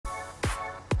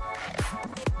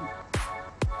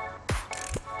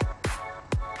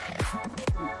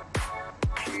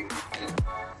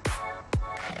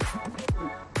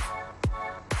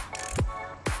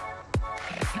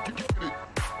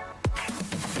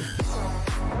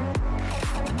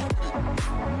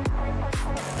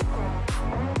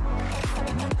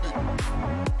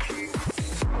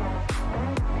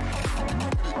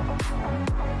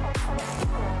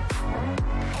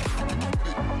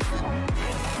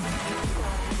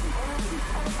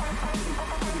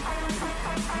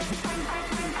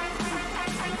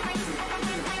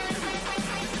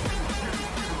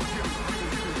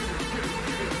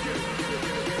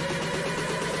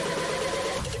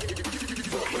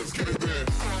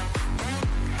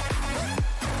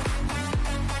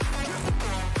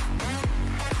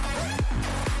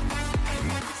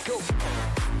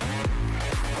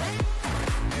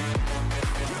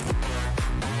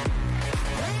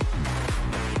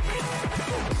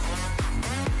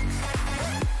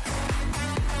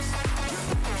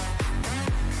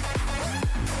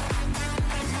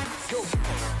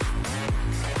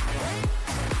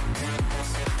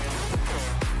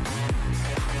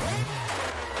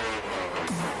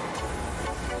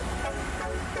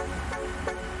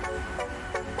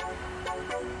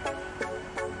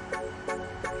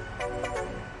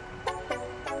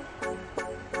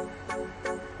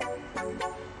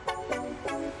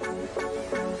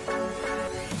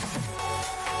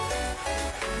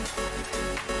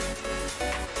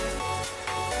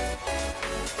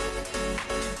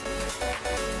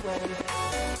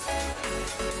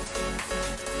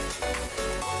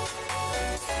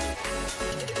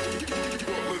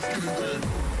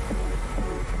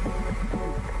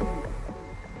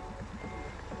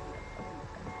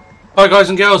Hi guys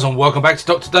and girls, and welcome back to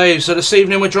Dr. Dave. So this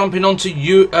evening we're jumping onto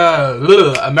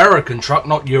American truck,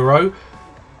 not Euro.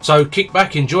 So kick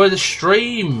back, enjoy the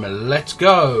stream. Let's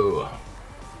go.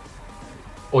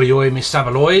 Oi oi, Miss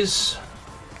Savaloys.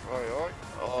 Oi oi.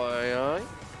 Oi oi.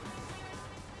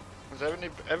 Has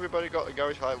everybody got the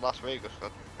garage like last week or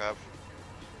something?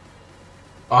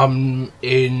 I'm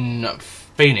in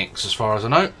Phoenix as far as I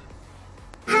know.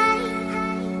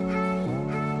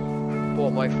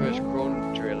 Bought my first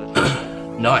grunt trailer.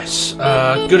 Nice.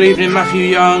 Good evening, Matthew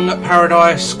Young,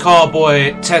 Paradise,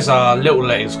 Carboy, Tezza, Little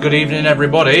Legs. Good evening,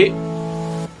 everybody.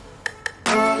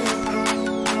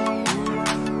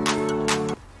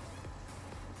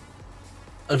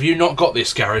 Have you not got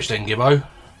this garage then, Gibbo?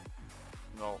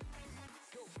 No.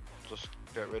 Just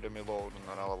get rid of my load and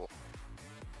then I'll have a...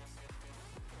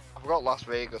 I've got Las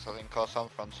Vegas, I think, or San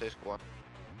Francisco one.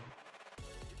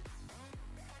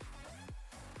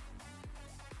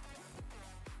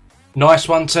 Nice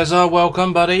one, Tezza.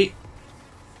 Welcome, buddy.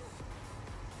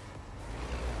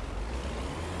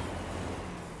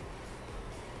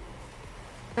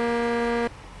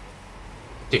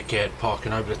 Dickhead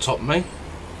parking over the top of me.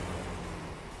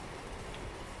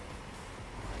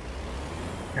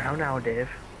 Now, Dave.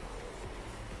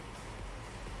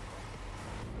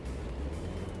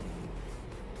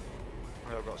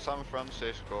 I've got San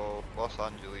Francisco, Los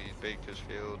Angeles,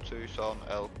 Bakersfield, Tucson,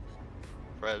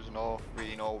 Fresno,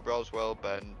 Reno, Roswell,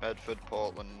 Bend, Bedford,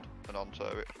 Portland, and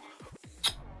Ontario.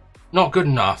 Not good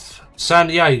enough. San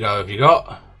Diego, have you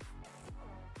got?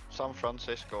 San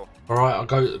Francisco. Alright, I'll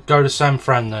go to San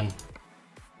Fran then.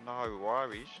 No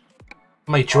worries.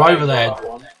 Meet you over there.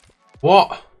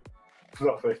 What?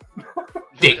 Nothing.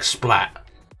 Dick splat.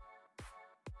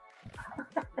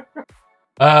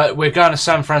 We're going to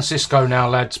San Francisco now,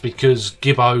 lads, because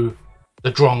Gibbo,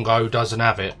 the Drongo, doesn't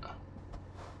have it.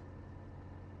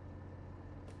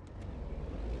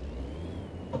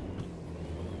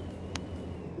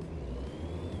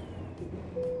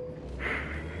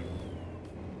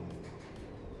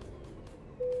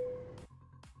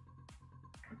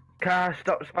 Car,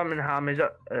 stop spamming ham. Is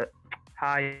that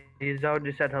hi? He's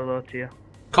already said hello to you.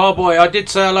 Carboy, I did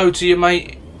say hello to you,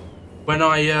 mate, when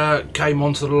I came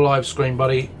onto the live screen,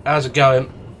 buddy. How's it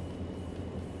going?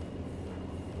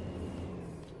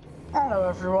 Hello,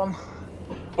 everyone.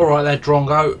 Alright there,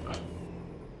 Drongo.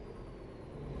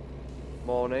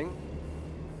 Morning.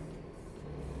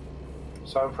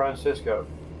 San Francisco.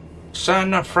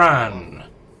 San Fran.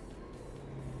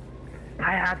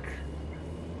 Hi, Hat.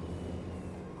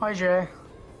 Hi, Jay.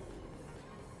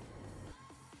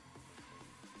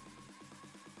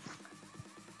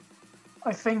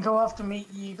 I think I'll have to meet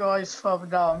you guys further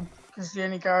down, because the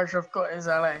only garage I've got is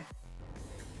LA.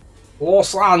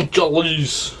 Los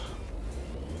Angeles.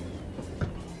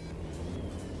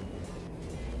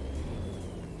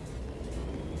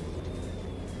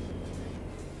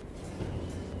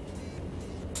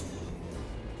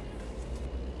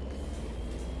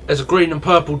 There's a green and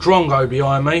purple Drongo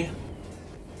behind me.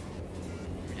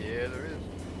 Yeah, there is.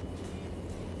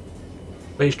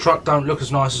 But his truck don't look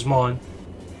as nice as mine.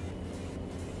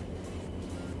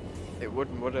 It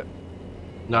wouldn't, would it?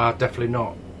 Nah, definitely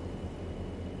not.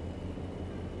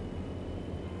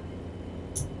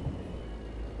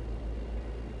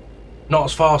 Not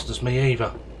as fast as me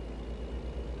either.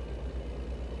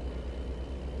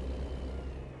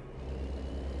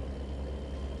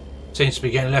 Seems to be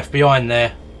getting left behind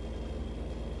there.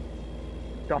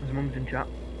 Dawson's mum's in chat.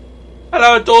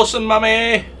 Hello, Dawson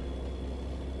mummy.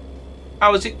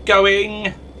 How's it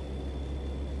going?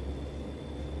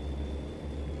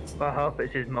 Well, I hope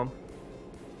it's his mum.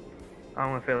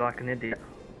 I'm gonna feel like an idiot.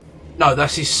 No,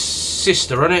 that's his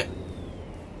sister, isn't it?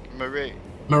 Marie.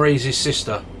 Marie's his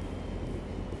sister.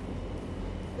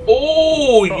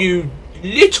 Oh, you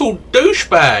little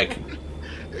douchebag!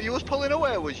 You was pulling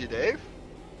away, was you, Dave?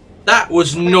 That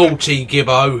was naughty,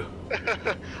 Gibbo.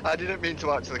 I didn't mean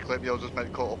to actually clip you, I was just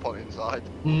meant caught up on inside.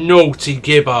 Naughty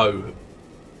Gibbo.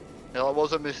 No, it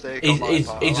was a mistake.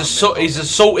 He's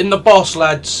assaulting the boss,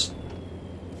 lads.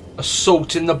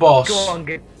 Assaulting the boss. Go on,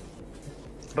 Gib.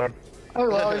 Oh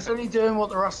well, he's only doing what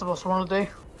the rest of us want to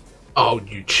do. Oh,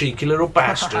 you cheeky little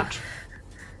bastard.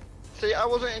 See, I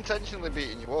wasn't intentionally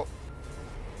beating you up.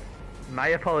 My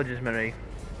apologies, Marie.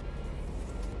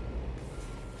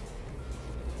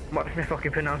 Watch me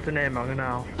fucking pronounce the name wrong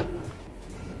now.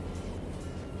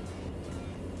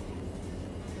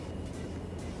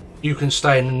 You can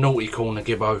stay in the naughty corner,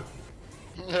 Gibbo.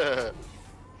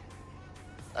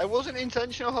 I wasn't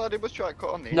intentional, I was trying to cut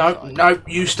on the No, inside. no,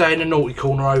 you stay in the naughty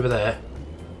corner over there.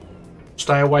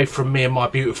 Stay away from me and my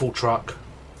beautiful truck.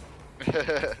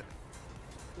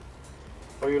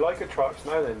 Oh, you like a trucks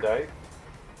now then, Dave?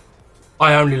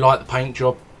 I only like the paint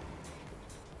job.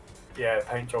 Yeah,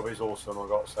 paint job is awesome, I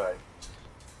got to say.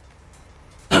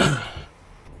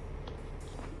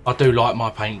 I do like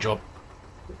my paint job.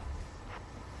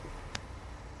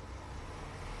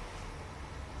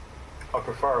 I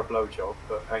prefer a blow job,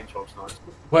 but paint job's nice.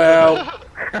 Well,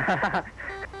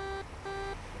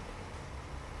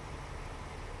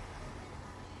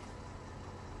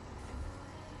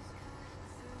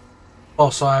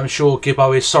 boss, I am sure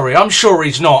Gibbo is sorry. I'm sure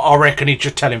he's not. I reckon he's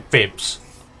just telling fibs.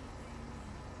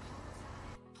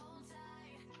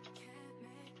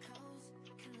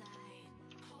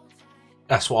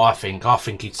 That's what I think. I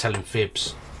think he's telling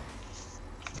fibs.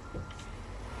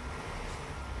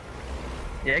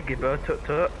 Yeah, Gibbo,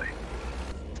 tut.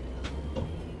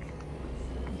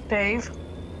 Dave,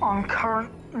 I'm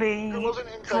currently It wasn't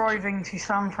intentional. driving to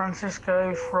San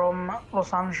Francisco from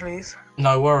Los Angeles.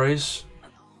 No worries.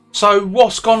 So,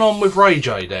 what's gone on with Ray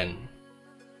J then?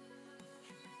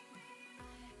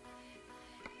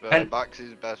 Bax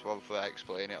is the best one for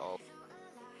explaining it all.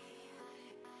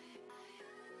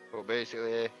 But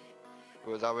basically, he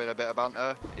was having a bit of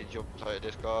banter, he jumped out of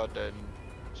Discord and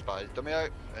spat his dummy out,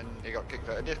 and he got kicked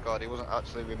out of Discord. He wasn't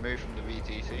actually removed from the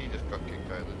VTC, he just got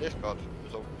kicked out of the Discord.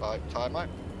 So, like, timeout.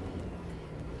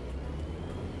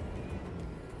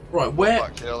 Right, where...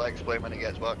 Bax, he'll explain when he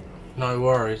gets back. No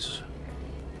worries.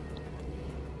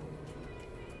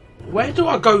 Where do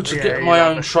I go to Yeah, get you my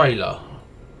know. own trailer?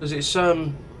 Because it's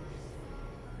not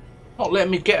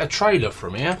letting me get a trailer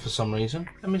from here for some reason.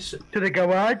 Let me see To the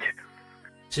garage?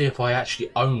 if I actually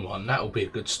own one. That would be a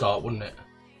good start, wouldn't it?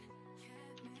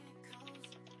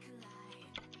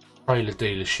 Trailer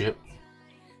dealership.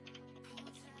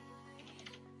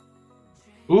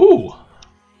 Ooh.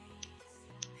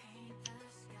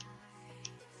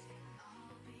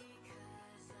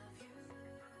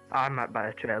 I might buy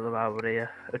a trailer over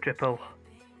here. A triple.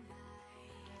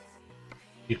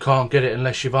 You can't get it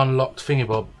unless you've unlocked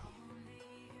Thingybob.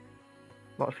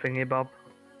 What's thingy, Bob?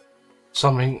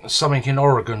 Something in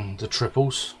Oregon, the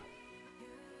triples.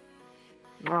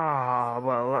 Ah,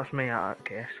 well, that's me out of that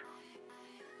case.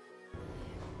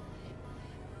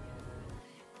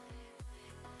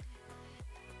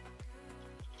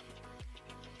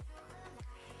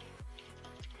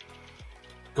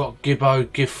 Got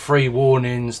Gibbo give 3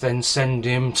 warnings, then send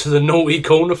him to the naughty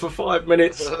corner for 5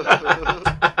 minutes.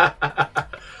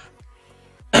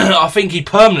 I think he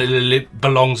permanently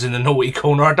belongs in the naughty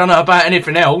corner. I don't know about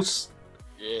anything else.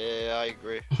 Yeah, I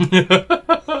agree.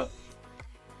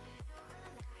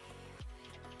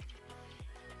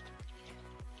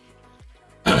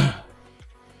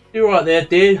 You're right there,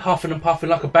 dear, huffing and puffing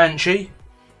like a banshee.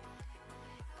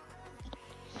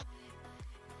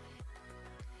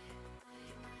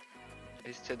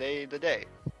 Is today the day?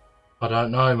 I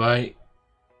don't know, mate.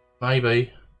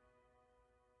 Maybe.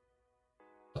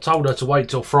 I told her to wait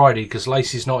till Friday because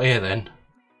Lacey's not here then.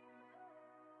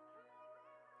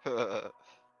 So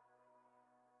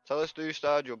let's do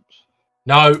star jumps.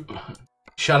 No.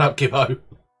 Shut up, Gibbo.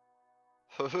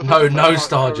 No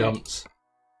star jumps.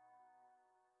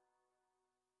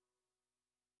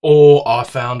 Or I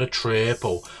found a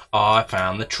triple. I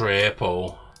found the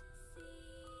triple.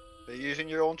 Are you using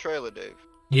your own trailer, Dave?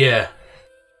 Yeah.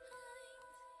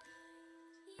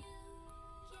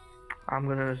 I'm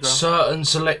gonna as well. Certain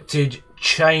selected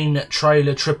chain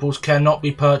trailer triples cannot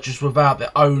be purchased without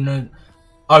the owner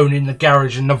owning the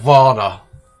garage in Nevada.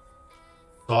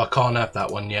 So I can't have that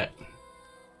one yet.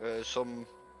 Some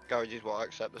garages will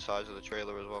accept the size of the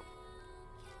trailer as well.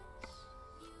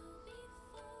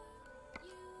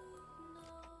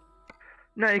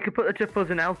 No, you could put the triples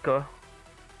in Elko.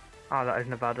 Oh, that is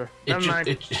Nevada. Never mind.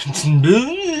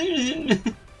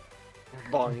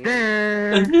 Boing.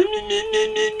 Damn.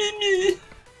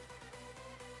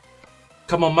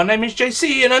 Come on, my name is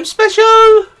JC and I'm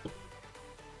special!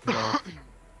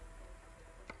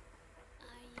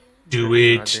 Do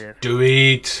it, do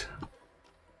it.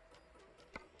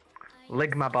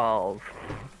 Lig my balls.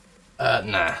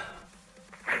 Nah.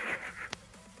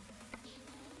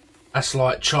 That's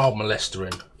like child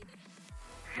molestering.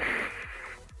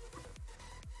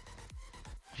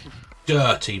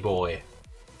 Dirty boy.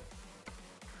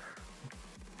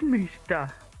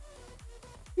 Mister.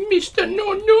 Mr.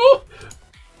 No No.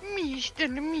 Mister,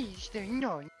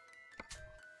 no.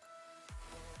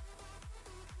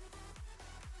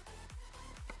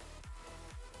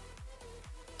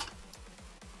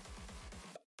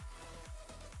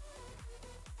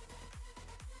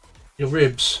 Your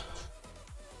ribs.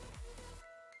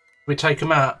 We take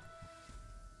them out.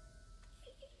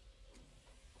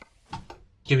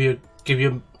 Give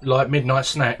you like midnight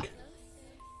snack.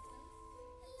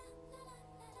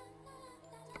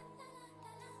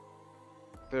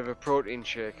 Bit of a protein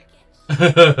shake.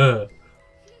 I'm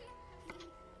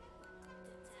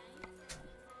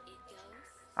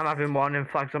having warning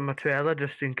flags on my trailer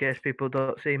just in case people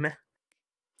don't see me.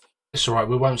 It's alright,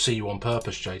 we won't see you on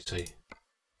purpose, JT.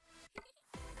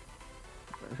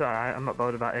 It's alright, I'm not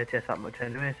bothered about ATS that much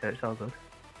anyway, so it's all good.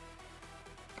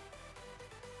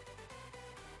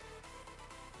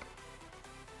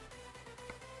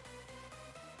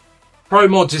 Pro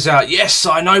Mods is out. Yes,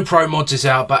 I know Pro Mods is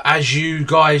out, but as you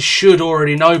guys should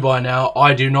already know by now,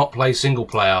 I do not play single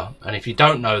player. And if you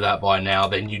don't know that by now,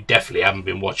 then you definitely haven't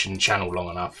been watching the channel long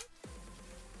enough.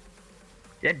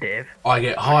 Yeah, Dave. I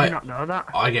get I did not know that.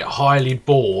 I get highly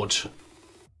bored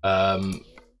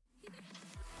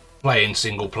playing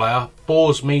single player.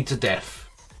 Bores me to death.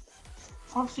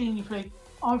 I've seen you play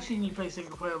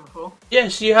single player before.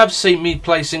 Yes, you have seen me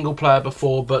play single player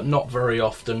before, but not very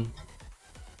often.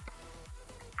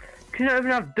 Can you not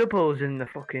even have doubles in the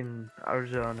fucking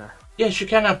Arizona? Yes, you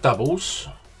can have doubles.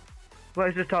 Well,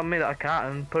 it's just telling me that I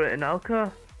can't and put it in Elko.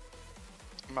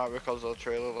 Might because the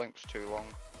trailer link's too long.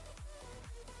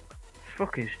 It's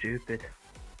fucking stupid.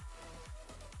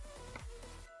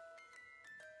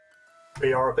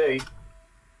 BRB.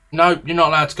 No, you're not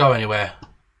allowed to go anywhere.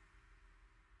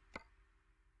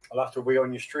 I'll have to be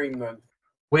on your stream then.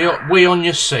 We on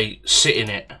your seat, sit in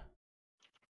it.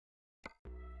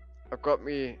 I've got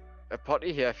me a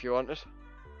potty here if you want it.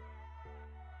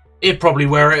 He'd probably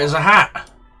wear it as a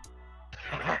hat.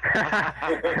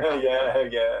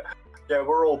 Yeah,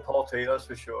 we're all potty, that's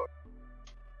for sure.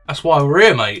 That's why we're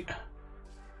here, mate.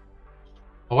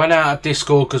 I went out of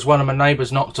Discord because one of my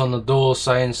neighbours knocked on the door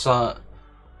saying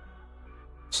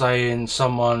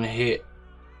someone hit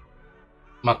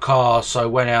my car, so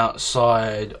went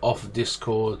outside off of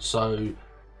Discord so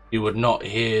you would not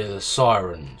hear the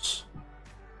sirens.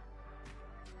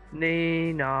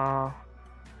 Nina.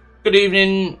 Good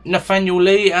evening, Nathaniel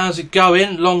Lee. How's it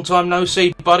going? Long time no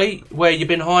see, buddy. Where you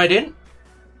been hiding?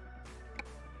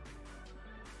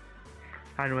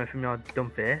 Hiding away from your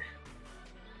dumb face.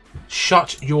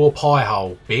 Shut your pie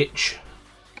hole, bitch.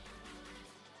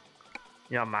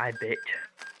 You're my bitch.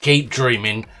 Keep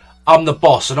dreaming. I'm the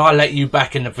boss and I let you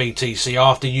back in the VTC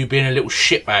after you being a little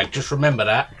shitbag. Just remember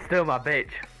that. Still my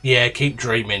bitch. Yeah, keep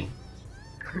dreaming.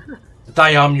 The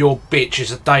day I'm your bitch is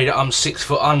the day that I'm 6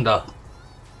 foot under.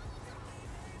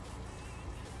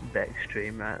 Bit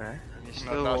extreme right there. You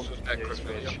still No, won't that's do just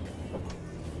this, equipage. bitch.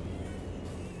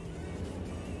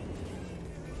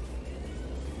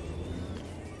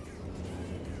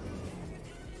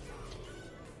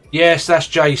 Yes, that's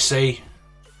JC.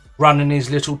 Running his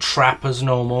little trap as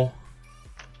normal.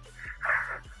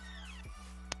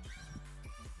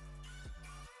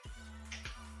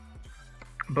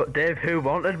 But Dave, who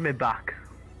wanted me back?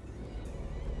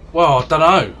 Well, I don't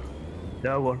know.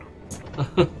 No one.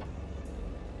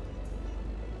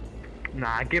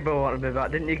 Nah, Gibbo wanted me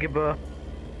back, didn't you, Gibbo?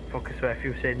 Fuck, I swear, if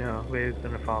you say no, we're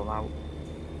gonna fall out.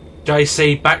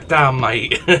 JC, back down,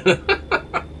 mate.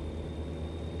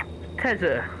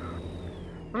 Tezza,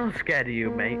 I'm not scared of you,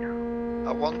 mate.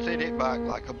 I wanted it back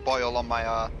like a boil on my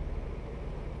arse.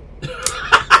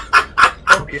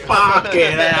 Fuck you.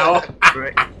 Fucking hell.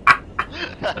 Prick.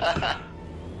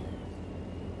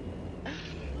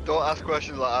 Don't ask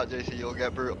questions like that, JC. You'll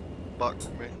get brutal back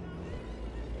from me.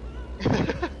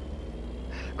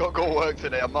 Got to go work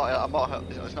today. I'm not.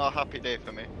 It's not a happy day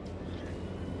for me.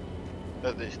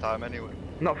 At this time, anyway.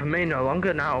 Not for me no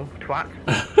longer now, twat.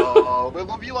 Oh, we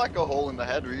love you like a hole in the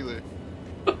head, really.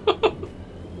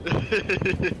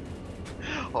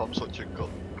 Oh, I'm such a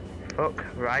cunt. Fuck,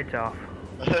 right off.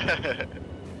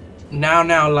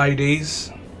 Now,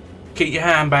 ladies. Keep your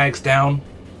handbags down.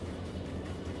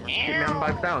 Keep me on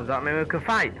back down, does that mean we can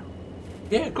fight?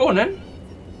 Yeah, go on then.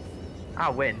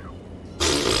 I'll win.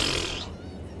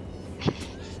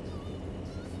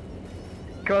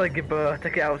 Go on, Gibbo,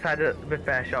 take it outside the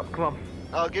repair shop, come on.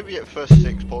 I'll give you it first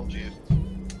 6 punches.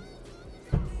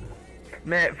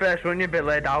 Mate, first one you'll be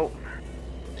laid out.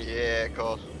 Yeah, of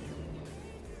course.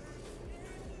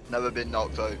 Never been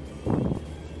knocked out.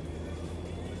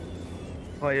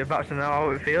 Well, you're about to know how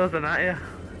it feels, then, aren't you?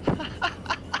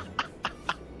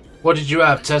 What did you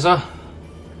have, Tezza?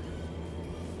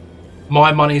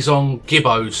 My money's on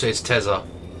Gibbo, says Tezza.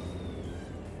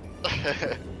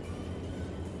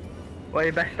 Well,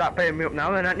 you best start paying me up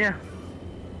now then, aren't you?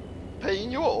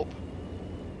 Paying you up?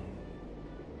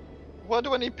 Why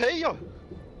do I need to pay you?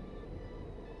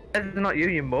 It's not you,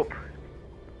 you mup.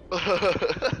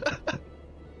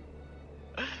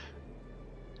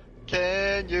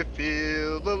 Can you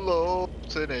feel the love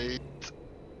tonight.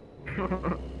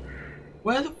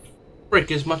 Where the frick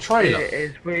is my trailer? It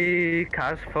is weak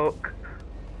as fuck.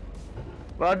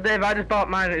 Well, Dave, I just bought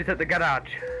mine. It's at the garage.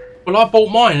 Well, I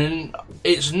bought mine and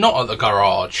it's not at the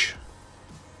garage.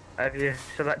 Have you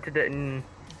selected it and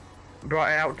brought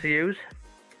it out to use?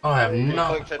 I have You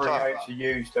no need to bring it out to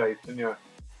use, Dave, didn't you?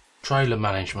 trailer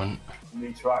management. You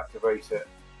need to activate it.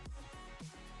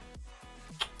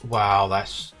 Wow,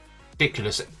 that's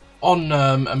ridiculous. On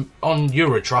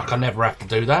Eurotruck, I never have to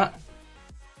do that.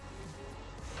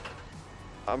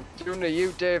 I'm doing a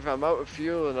U, Dave. I'm out of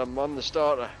fuel and I'm on the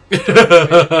starter.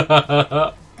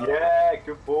 Yeah,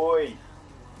 good boy.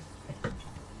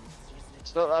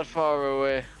 It's not that far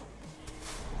away.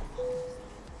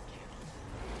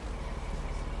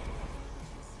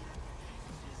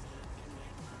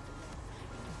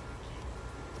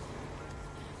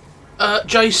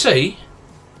 JC?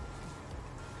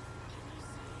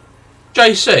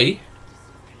 JC?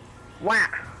 Wow.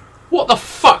 What the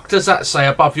fuck does that say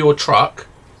above your truck?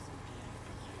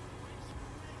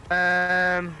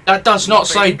 That does not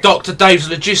say Dr. Dave's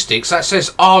Logistics, that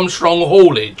says Armstrong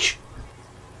Haulage.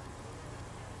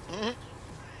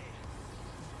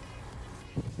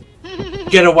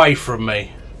 Get away from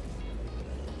me.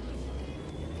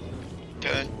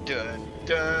 Dun dun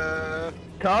dun.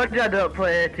 Told you I don't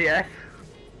play ATS.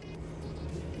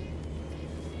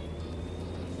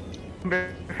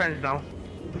 We're friends now.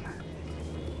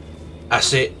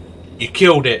 That's it. You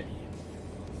killed it.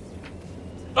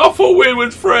 I thought we were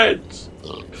friends.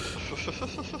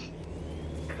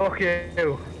 Fuck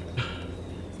you.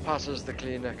 Passes the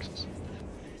Kleenex.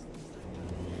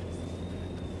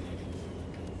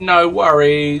 No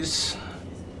worries.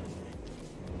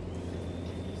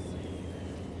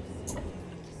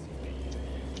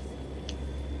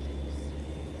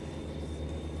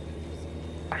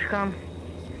 Ashcom.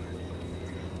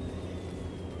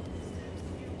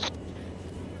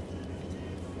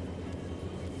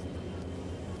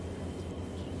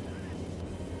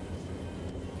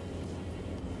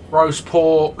 Roast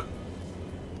pork.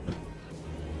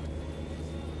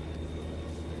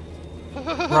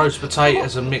 Roast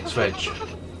potatoes and mixed veg.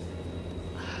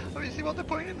 Have you seen what they're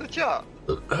putting in the chat?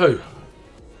 Who?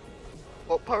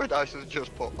 What Paradise has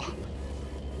just put?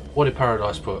 What did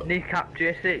Paradise put? Kneecap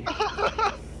JC.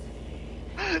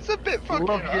 It's a bit fucking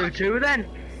Love you harsh. too then.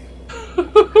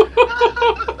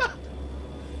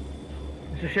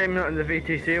 It's a shame you're not in the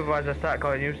VTC, otherwise I start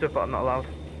calling you stuff but I'm not allowed.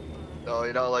 No,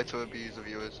 you're not allowed to abuse the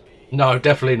viewers. No,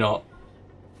 definitely not.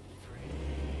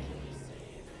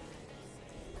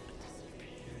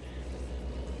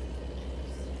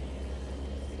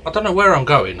 I don't know where I'm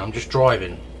going, I'm just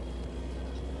driving.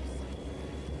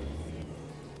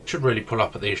 Should really pull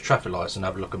up at these traffic lights and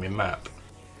have a look at my map.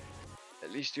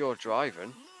 At least you're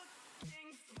driving.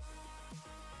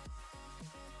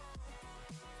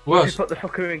 Well, If you put the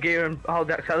fucker in gear and hold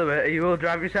the accelerator, you will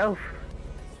drive yourself.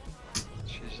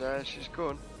 She's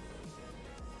going.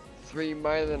 3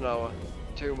 miles an hour,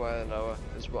 2 miles an hour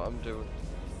is what I'm doing.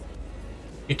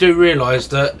 you do realise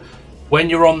that when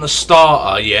you're on the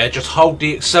starter, yeah, just hold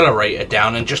the accelerator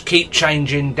down and just keep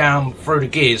changing down through the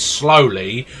gears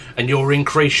slowly and you'll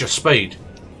increase your speed.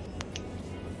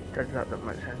 That doesn't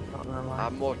make sense, not gonna lie.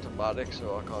 I'm automatic,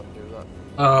 so I can't do that.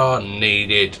 Oh,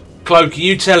 needed. Clokey,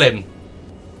 you tell him.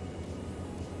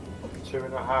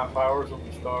 2.5 hours on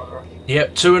the starter.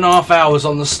 Yep, 2.5 hours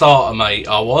on the starter, mate,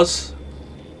 I was.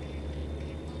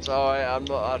 It's alright, I'm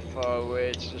not that far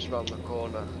away, it's just round the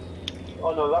corner.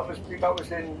 Oh no, that was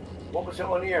in, what was it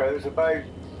on here? It was about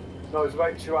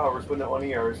 2 hours, wasn't it, on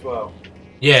here as well?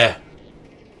 Yeah.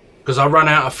 Because I ran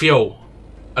out of fuel.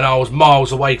 And I was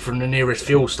miles away from the nearest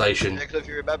fuel station. Because if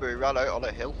you remember, we ran out on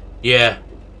a hill. Yeah.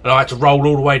 And I had to roll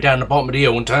all the way down the bottom of the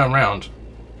hill and turn around.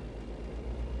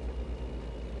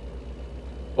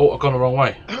 Oh, I've gone the wrong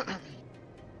way.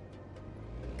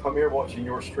 I'm here watching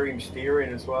your stream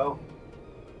steering as well.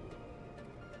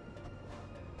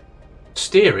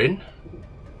 Steering?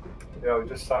 Yeah, I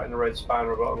just sat in the red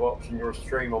spanner, but I'm watching your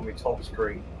stream on my top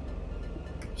screen.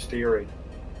 Steering.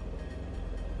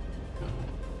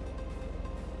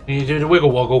 You do the wiggle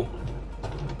woggle.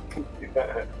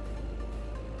 Yeah.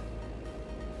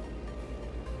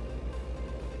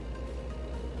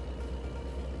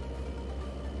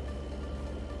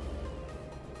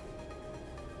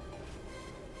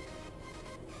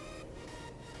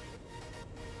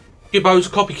 Gibbo's a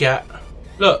copycat.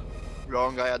 Look,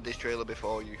 Wrong, I had this trailer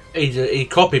before you. he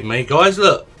copied me, guys.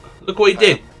 Look what he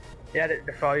did. He had it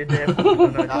before you did.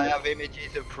 I have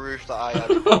images and proof that I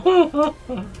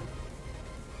had.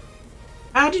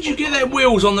 How did you get them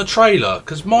wheels on the trailer?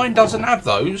 Because mine doesn't have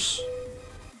those.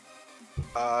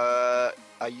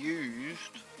 I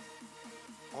used...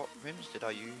 What rims did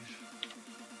I use?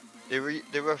 They were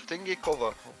a thingy cover.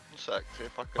 1 sec, see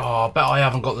if I can... Oh, I bet I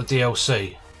haven't got the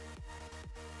DLC.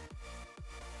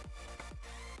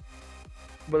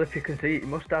 Well, if you can see it, you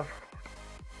must have.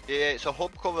 Yeah, it's a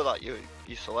hub cover that you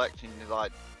select and you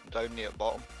like down near the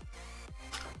bottom.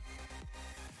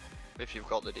 If you've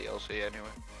got the DLC anyway.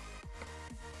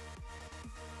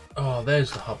 Oh,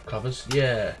 there's the hub covers.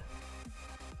 Yeah,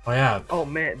 I have. Oh,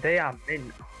 mate, they are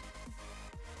mint.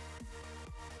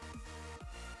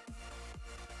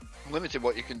 Limited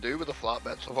what you can do with a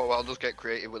flatbed, so I'll just get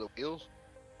creative with the wheels.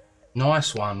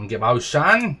 Nice one,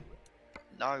 Gibbo-san.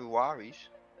 No worries.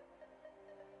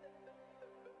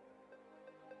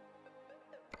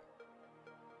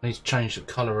 I need to change the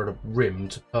colour of the rim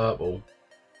to purple.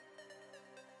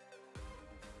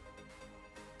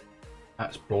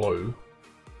 That's blue.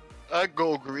 I'd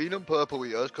go green and purple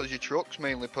with yours because your truck's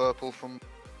mainly purple from.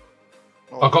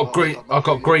 I got green. I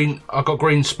got green. I got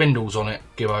green spindles on it,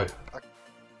 Gibbo.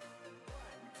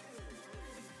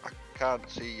 I can't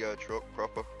see your truck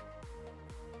proper. 1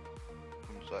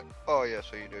 sec. Oh yeah,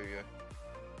 so you do, yeah.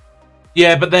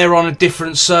 Yeah, but they're on a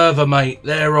different server, mate.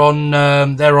 They're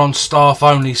on staff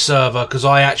only server because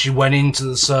I actually went into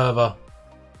the server.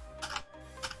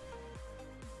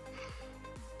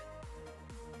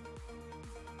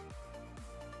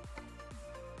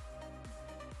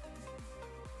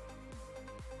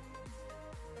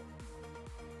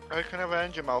 How can I have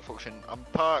engine malfunction? I'm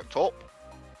parked up.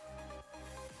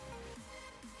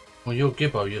 Well, you're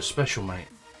Gibbo. You're special, mate.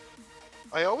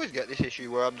 I always get this issue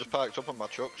where I'm just parked up and my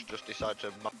trucks just decide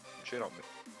to shit on me.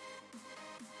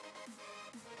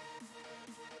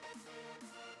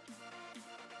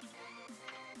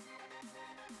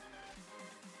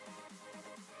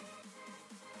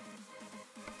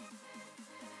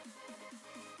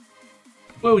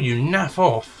 Will you naff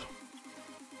off?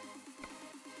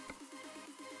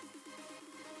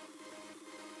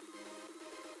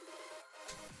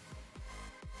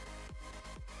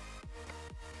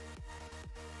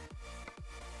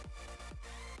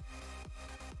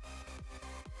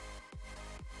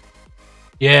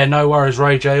 Yeah, no worries,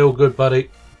 Ray J. All good,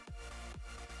 buddy.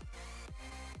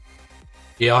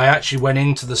 Yeah, I actually went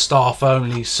into the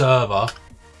staff-only server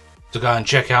to go and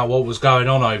check out what was going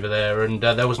on over there, and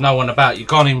there was no one about. You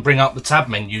can't even bring up the tab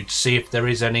menu to see if there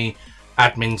is any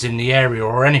admins in the area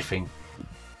or anything.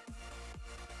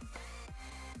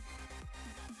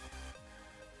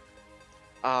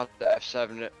 Ah, the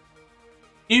F7 it.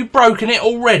 You've broken it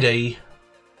already?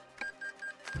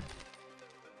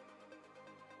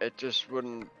 It just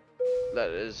wouldn't let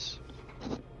us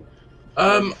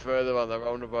further on the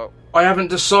roundabout. I haven't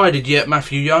decided yet,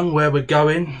 Matthew Young, where we're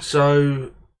going,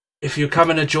 so if you're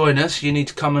coming to join us, you need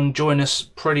to come and join us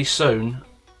pretty soon.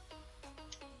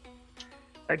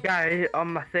 A guy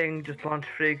on my thing just launched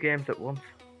 3 games at once.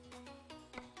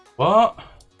 What?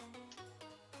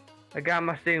 A guy on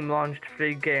my Steam launched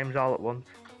 3 games all at once.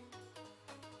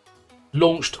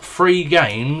 Launched 3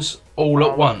 games all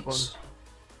at once?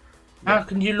 How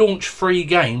can you launch 3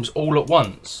 games all at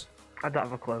once? I don't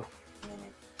have a clue.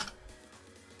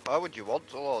 Why would you want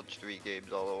to launch 3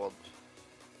 games all at once?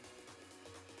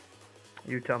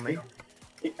 You tell me.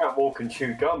 He can't walk and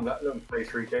chew gum, let alone play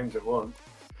 3 games at once.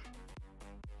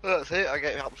 That's it, I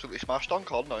get absolutely smashed on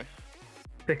COD now.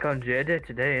 Pick on JD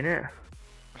today, innit?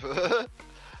 I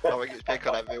think it's pick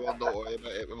on everyone, don't worry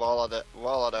about it. We've all had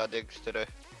our digs today.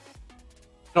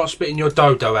 Not spitting your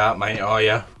dodo out, mate, are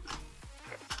you?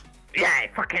 Yeah, I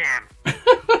fucking am.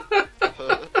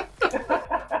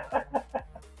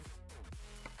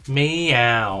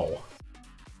 Meow.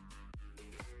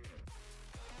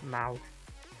 Mow.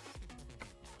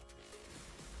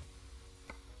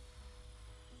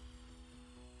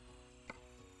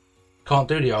 Can't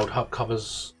do the old hub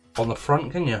covers on the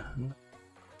front, can you?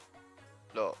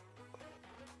 No.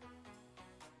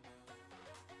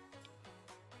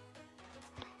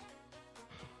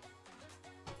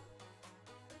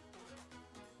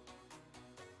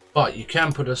 But you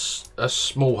can put a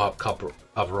small hub cover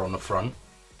on the front.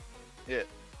 Yeah. I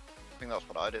think that's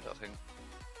what I did, I think.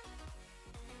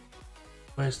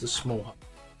 Where's the small hub?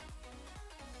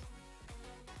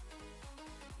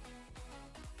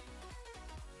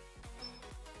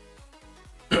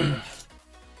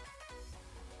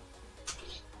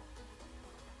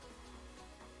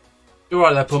 You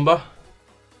alright there, Pumba?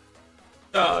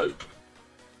 No.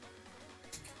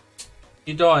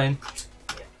 You dying?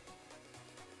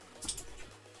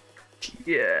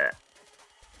 Yeah.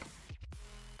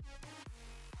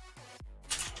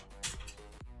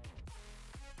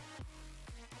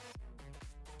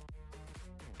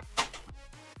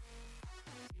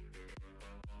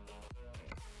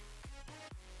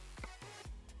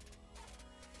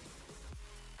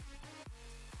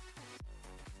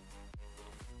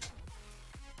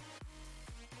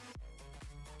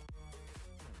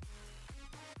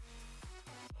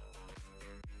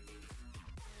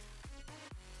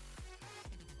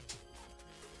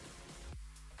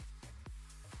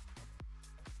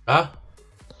 Huh?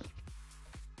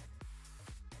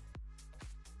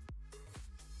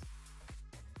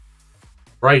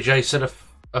 Ray J said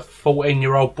a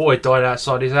 14-year-old boy died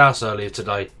outside his house earlier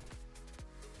today.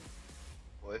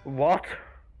 What?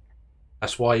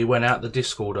 That's why he went out the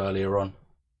Discord earlier on.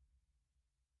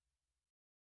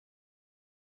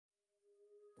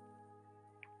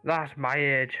 That's my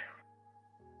age.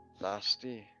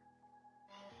 Nasty.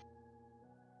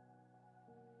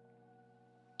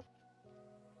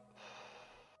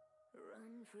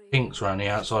 Pink's around the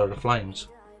outside of the flames.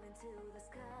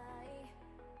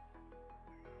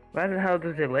 Where the hell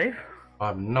does he live? I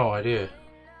have no idea.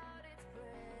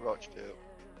 Rochdale.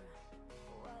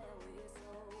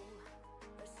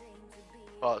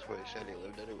 Oh, that's where he said he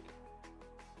lived anyway.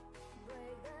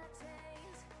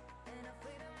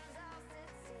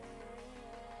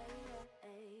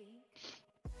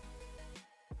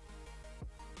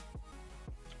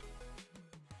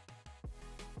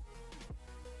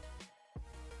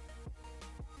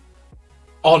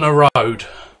 On a road.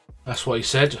 That's what he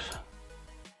said.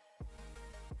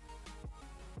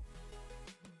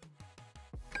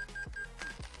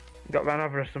 Got ran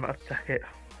over or something to take it.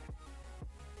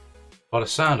 By the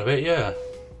sound of it, yeah.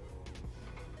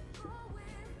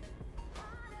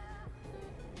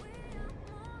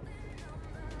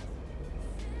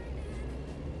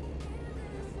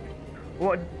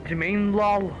 What do you mean,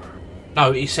 lol?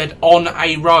 No, he said on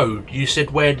a road. You said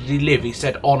where did he live? He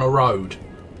said on a road.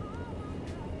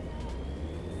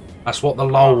 That's what the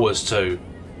lol was to.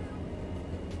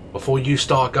 Before you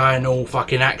start going all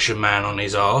fucking Action Man on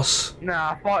his ass.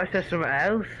 Nah, I thought it said something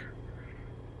else.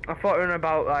 I thought it was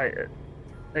about, like,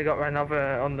 they got ran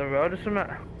over on the road or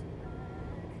something.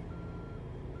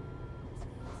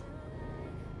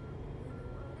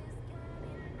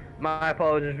 My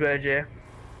apologies, Reggie.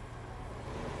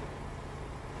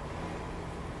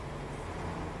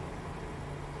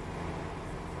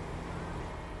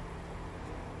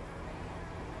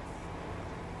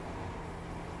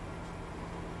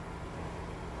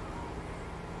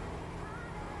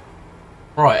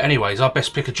 Right, anyways, I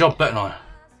best pick a job, better I?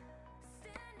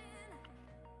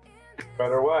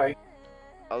 Better way.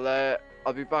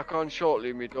 I'll be back on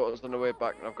shortly. My daughter's on the way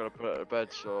back and I've got to put her to bed,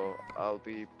 so I'll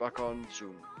be back on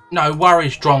soon. No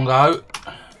worries, Drongo.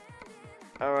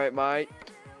 Alright, mate.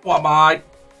 What, mate?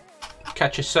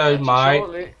 Catch you soon, mate.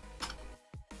 Shortly.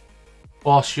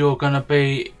 Boss, you're going to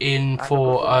be in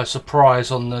for a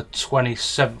surprise on the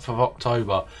 27th of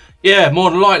October. Yeah, more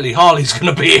than likely, Harley's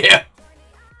going to be here.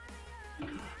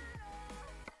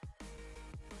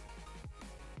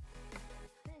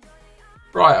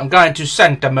 Right, I'm going to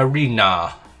Santa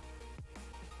Marina.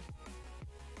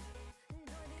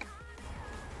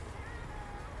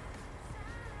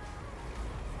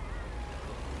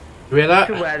 You hear that?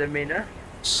 To where the Mina?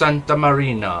 Santa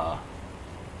Marina.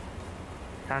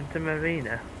 Santa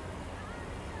Marina.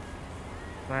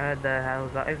 Where the hell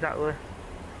is that exactly?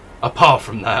 Apart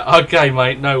from that, okay,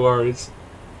 mate, no worries.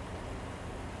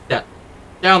 Yeah,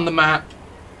 down the map.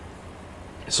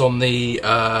 It's on the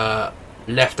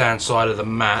left-hand side of the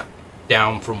map,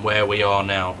 down from where we are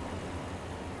now.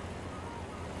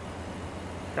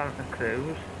 Santa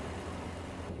Cruz.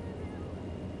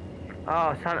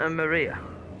 Oh, Santa Maria.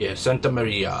 Yeah, Santa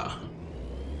Maria.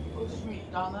 We'll just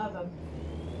meet down there then.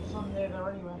 It's on near there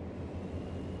anyway.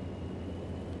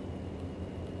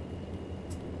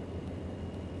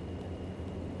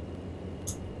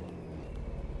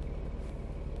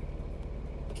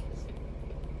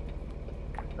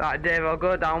 Right, Dave, I'll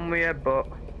go down with you, but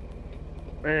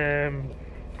I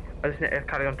just need to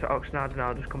carry on to Oxnard and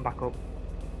I'll just come back up.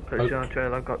 Because it's the only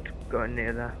trail I've got going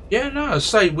near there. Yeah, no, I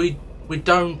say we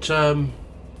don't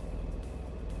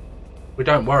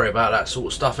worry about that sort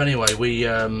of stuff anyway.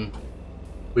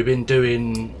 We've been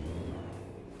doing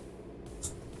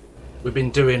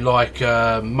like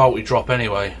multi-drop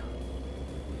anyway.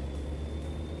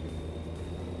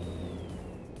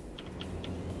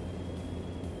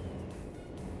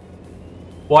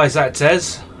 Why is that,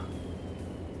 Tez?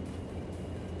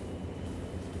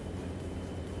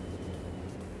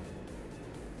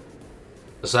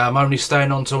 So I'm only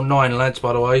staying on till 9, lads,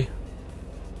 by the way.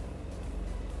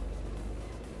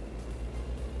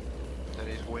 Then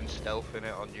he's win stealth in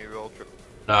it on your road trip.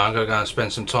 No, I'm going to go and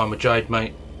spend some time with Jade,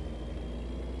 mate.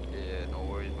 Yeah, no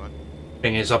worries, man.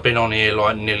 Thing is, I've been on here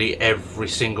like nearly every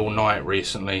single night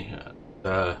recently.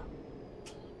 Feeling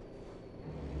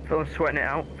sweating it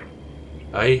out.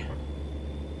 Hey?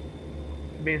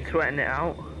 Been sweating it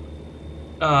out.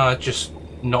 Just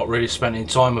not really spending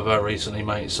time with her recently,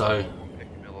 mate, so...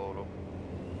 Picking a load up.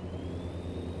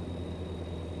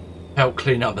 Help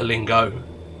clean up the lingo.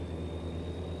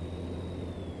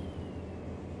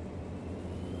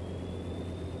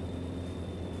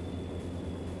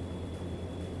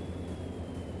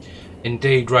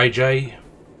 Indeed, Ray J.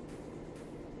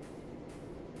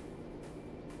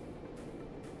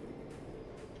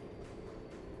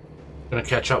 Gonna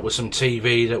catch up with some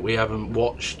TV that we haven't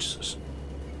watched.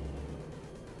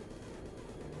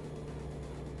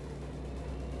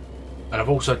 And I've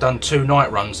also done 2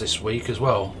 night runs this week as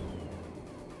well.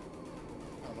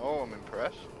 I know, I'm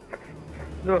impressed.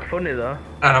 They were funny though.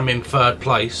 And I'm in 3rd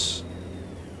place.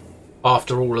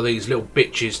 After all of these little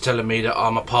bitches telling me that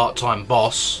I'm a part-time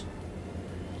boss.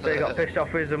 They got pissed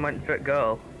off with us and went for it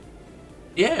girl.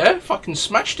 Yeah, fucking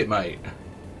smashed it, mate.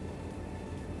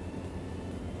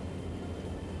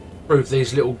 Prove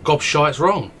these little gobshites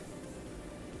wrong.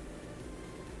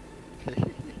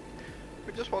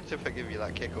 We just wanted to give you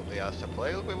that kick up the ass to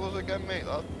play with us again, mate.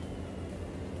 That.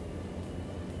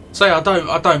 Say, I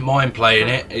don't mind playing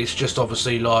it. It's just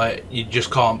obviously like you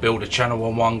just can't build a channel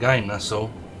on one game. That's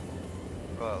all.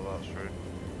 Well, that's true.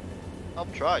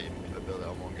 I'm trying to build it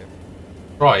on one game.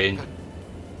 Trying.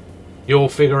 You'll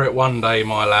figure it one day,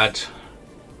 my lad.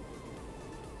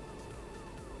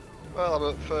 Well, I'm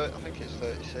at I think it's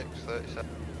 36, 37.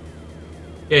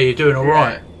 Yeah, you're doing all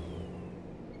right.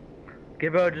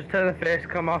 Gibbo, just tell the face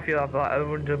come off, you'll have like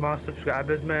 100 more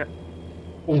subscribers, mate.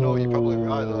 You know, you're probably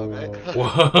right though, mate.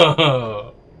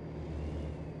 Whoa.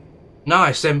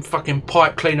 Nice, them fucking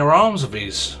pipe cleaner arms of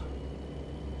his.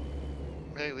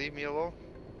 Hey, leave me alone.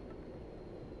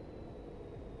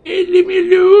 Hey, leave me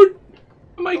alone.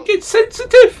 I might get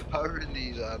sensitive. Power in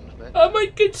these arms, mate. I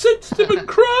might get sensitive and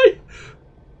cry.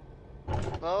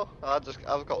 No, I've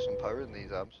got some power in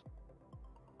these arms.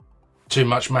 Too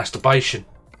much masturbation.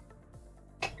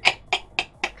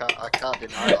 I can't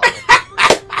deny that one.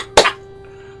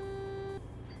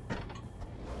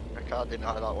 I can't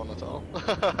deny that one at all.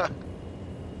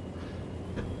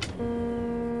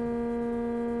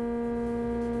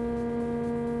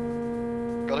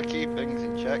 Gotta keep things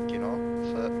in check, you know.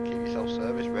 So keep yourself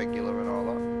serviced regular and all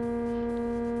that.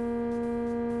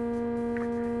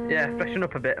 Yeah, freshen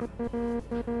up a bit.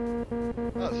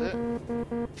 That's it.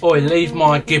 Oi, leave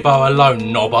my gibbo alone,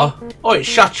 knobber. Oi,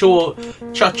 shut your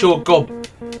gob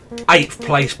 8th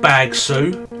place bag,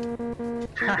 Sue.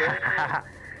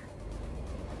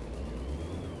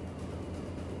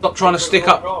 Stop trying to stick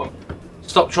up.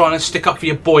 Stop trying to stick up for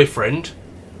your boyfriend.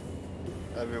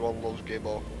 Everyone loves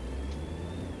Gibbo.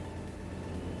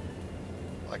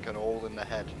 Like an hole in the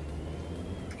head.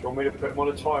 Do you want me to put him on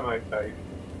a timeout, Dave?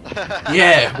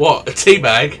 Yeah, what? A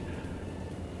teabag?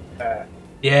 Yeah.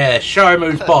 Yeah, show him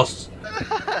who's boss.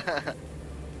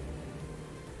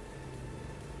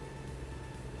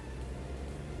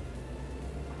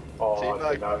 Oh,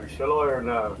 I don't know. Shall I or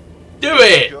no? Do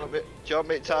it! Do you want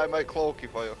me to time out Clokey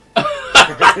for you? You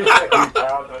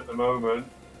can't at the moment.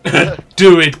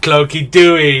 Do it, Clokey,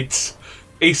 do it!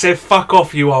 He said, fuck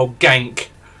off, you old gank.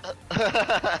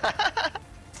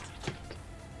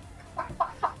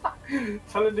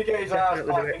 Tell him to get his ass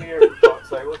back in here, for fuck's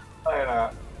sake. What's he saying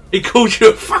at? He called you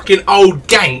a fucking old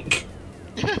gank.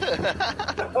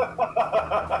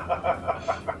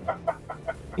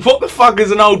 What the fuck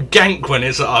is an old gank when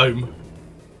it's at home?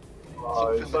 Oh,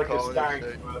 it's like a stank,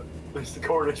 but it's the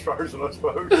Cornish version, I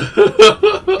suppose. It's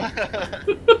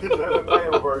the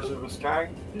male version of a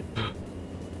skank.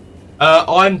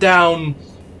 I'm down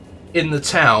in the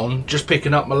town, just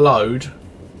picking up my load.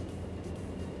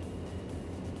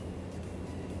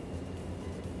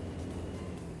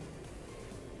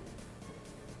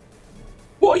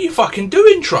 What are you fucking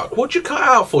doing, truck? What'd you cut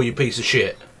out for, you piece of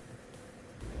shit?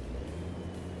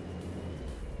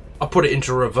 I put it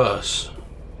into reverse.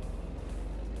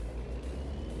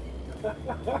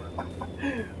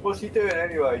 What's he doing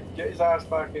anyway? Get his ass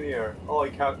back in here. Oh,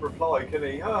 he can't reply, can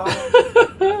he? Oh.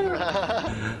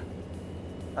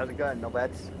 How's it going,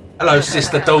 knobheads? Hello,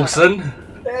 Sister Dawson.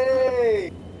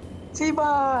 Hey!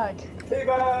 Teabag!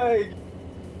 Teabag!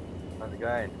 How's it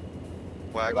going?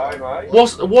 Hello, mate.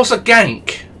 What's a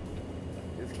gank?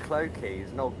 It's Clokey,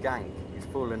 he's an old gank. He's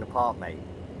falling apart, mate.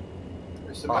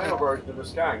 It's the male version of a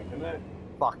skank, isn't it?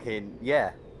 Fucking,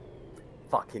 yeah.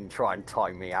 Fucking try and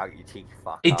tie me out, you cheeky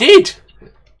fuck. He did!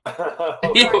 Oh,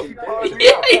 Yeah, thank you, Dave.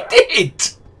 yeah, he did!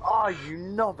 Oh, you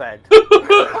knobhead.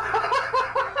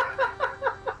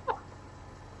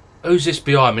 Who's this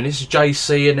behind me? This is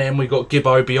JC, and then we got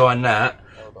Gibbo behind that.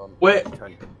 Hold on.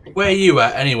 Where are you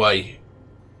at anyway,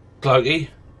 Clokey?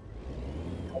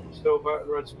 I'm still back at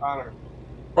the Red Spanner.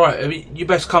 Right, you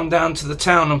best come down to the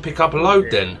town and pick up a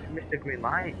load then. Mr. Green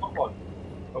Light. Come on.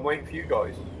 I'm waiting for you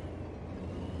guys.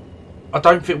 I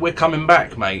don't think we're coming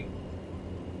back, mate.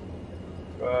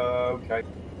 Okay.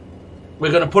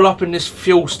 We're going to pull up in this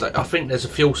fuel station. I think there's a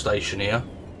fuel station here.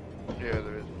 Yeah,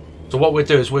 there is. So what we'll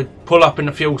do is we'll pull up in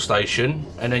the fuel station,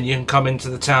 and then you can come into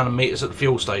the town and meet us at the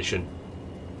fuel station.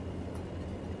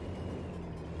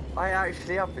 I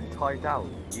actually have been timed out,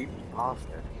 you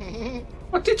bastard.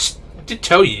 I did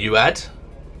tell you you had.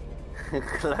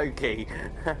 Clokey.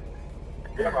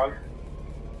 Yeah, man.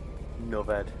 No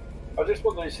bad. I just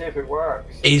wanted to see if it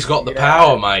works. He's got the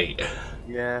power, mate.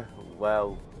 Yeah,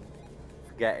 well,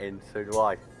 forgetting, so do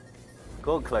I.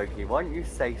 Go on, Clokey, why don't you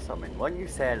say something? Why don't you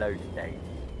say hello today?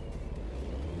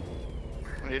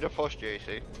 I need a push,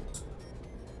 JC.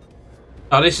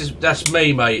 Oh, that's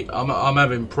me, mate. I'm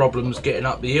having problems getting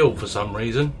up the hill for some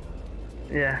reason.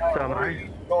 Yeah, so am Where are I. you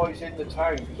guys in the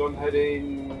town? Because I'm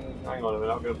heading. Hang on a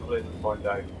minute, I'm going to pull in and find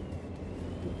out.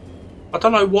 I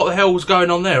don't know what the hell was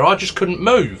going on there. I just couldn't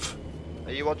move.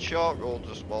 Are you on short road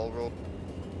or small road?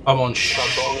 I'm on.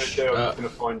 That's what I'm going to do. I'm just going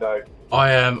to find out.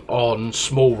 I am on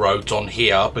small roads on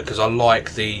here because I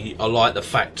like the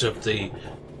fact of the.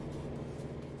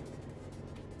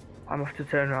 I'm off to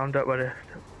turn around, don't worry.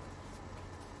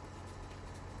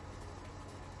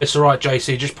 It's alright,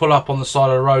 JC, just pull up on the side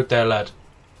of the road there, lad.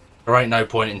 There ain't no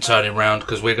point in turning round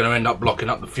because we're going to end up blocking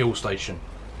up the fuel station.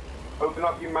 Open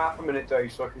up your map a minute,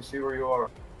 Dave, so I can see where you are.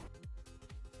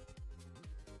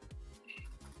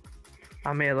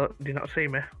 I'm here, look, do you not see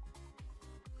me?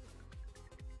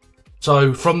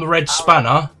 So, from the red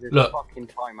spanner, Did look, fucking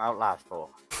time out last for?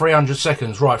 300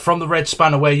 seconds, right, from the red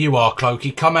spanner where you are,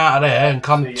 Clokey, come out of there and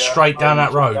come straight down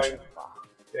that road.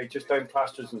 Yeah, just down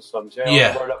Pastures and Sons, yeah?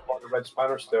 Yeah. I'm right up by the red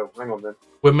spanner still. Hang on then.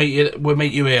 We'll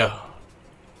meet you here.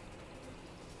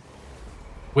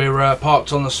 We're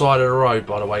parked on the side of the road,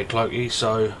 by the way, Clokey,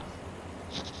 so...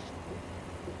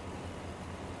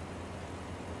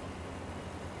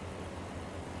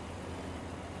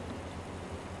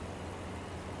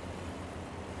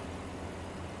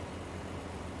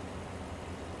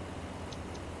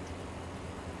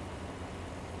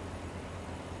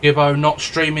 Gibbo not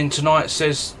streaming tonight,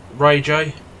 says Ray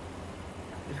J.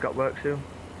 He's got work soon.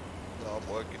 No, I'm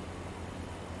working.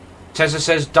 Tessa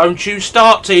says, don't you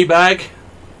start, Teabag.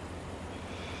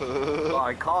 Well,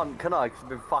 I can't, can I? 'Cause I've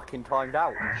been fucking timed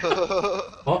out.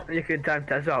 What? You can time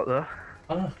Tez out though.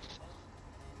 Oh.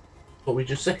 What we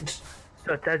just said.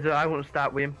 So Tez, I won't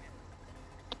start with him.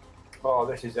 Oh,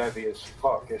 this is heavy as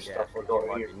fuck, this stuff I you got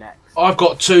might here. be next. I've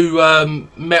got 2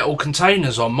 metal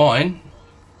containers on mine.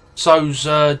 So's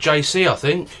JC, I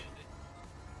think.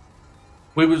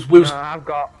 We was. I've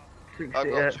got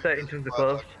 13 tons of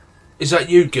clothes. Is that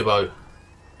you, Gibbo?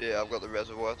 Yeah, I've got the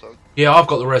reservoir tank. Yeah, I've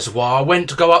got the reservoir. I went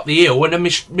to go up the hill and then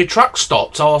my truck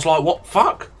stopped. So I was like, what the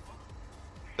fuck?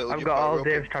 Build I've your got power all up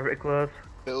Dave's traffic clothes.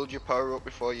 Build your power up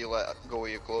before you let go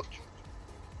of your clutch.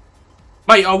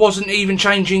 Mate, I wasn't even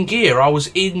changing gear. I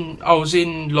was in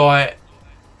like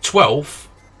 12th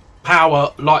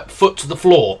power, like foot to the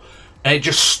floor, and it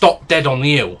just stopped dead on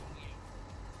the hill.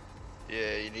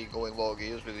 Yeah, you need to go in low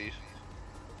gears with these.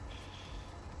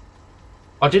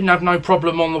 I didn't have no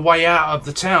problem on the way out of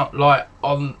the town, like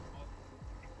on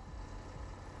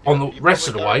the rest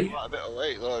of the way. Quite a bit of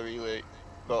weight though, really.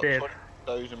 Got Dave.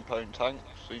 £20,000 tanks,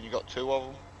 so you got 2 of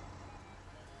them.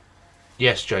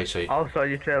 Yes, JC. Also,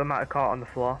 your trailer might have caught on the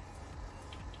floor.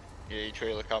 Yeah, your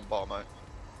trailer can't bottom out.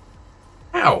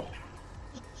 How?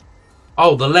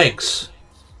 Oh, the legs.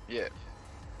 Yeah.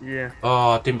 Yeah.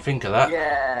 Oh, I didn't think of that.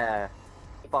 Yeah!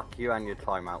 Fuck you and your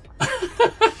timeout.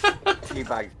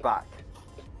 Teabag's back.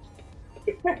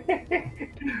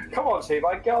 Come on,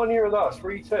 T-Bag, get on here with us.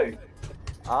 3-2.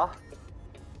 Huh?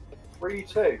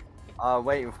 3-2.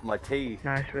 Waiting for my tea.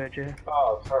 Nice, Reggie.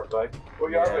 Oh, fair play.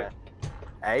 What you having?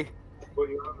 Eh? What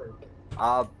you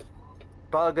having?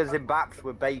 Burgers and baps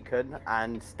with bacon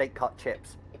and steak cut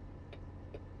chips.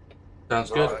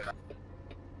 Sounds good. Right.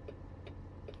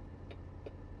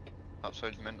 That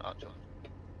sounds mint, actually.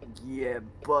 Yeah,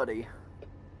 buddy.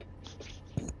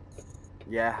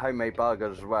 Yeah, homemade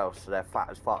burgers as well, so they're fat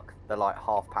as fuck. They're like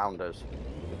half pounders.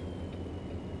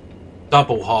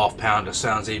 Double half pounder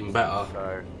sounds even better.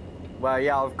 So, well,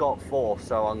 yeah, I've got 4,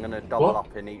 so I'm gonna double What?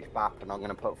 up in each bap, and I'm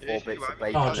gonna put 4 Yeah, bits you of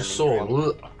bacon. Oh, I in just each saw.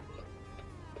 one.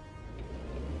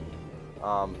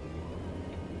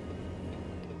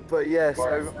 But yeah, so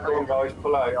Right, come on, guys,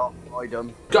 pull out.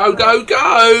 item. Go, go,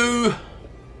 go!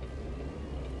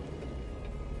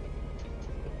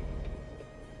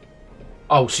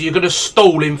 Oh, so you're going to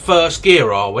stall in first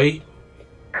gear, are we?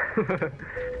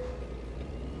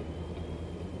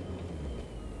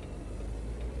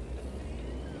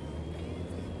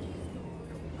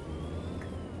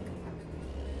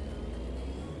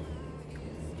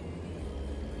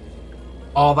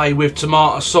 Are they with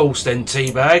tomato sauce then,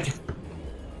 Teabag?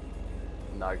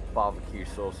 No, barbecue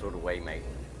sauce all the way, mate.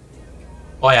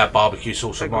 I had barbecue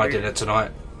sauce with my dinner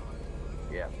tonight.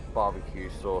 Yeah, barbecue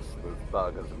sauce with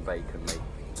burgers and bacon, mate.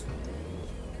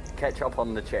 Ketchup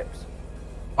on the chips.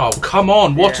 Oh, come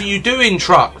on. What Yeah. are you doing,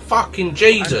 truck? Fucking And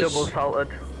Jesus. double salted.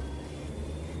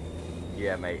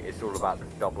 Yeah, mate, it's all about the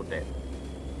double dip.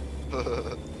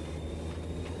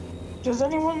 Does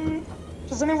anyone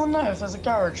know if there's a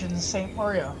garage in St.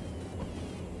 Maria?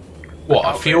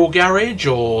 What, a fuel garage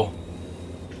or?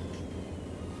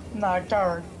 Nah,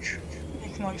 garage. You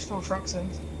can like store trucks in.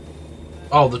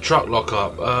 Oh, the truck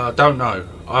lockup. Don't know.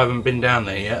 I haven't been down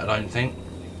there yet, I don't think.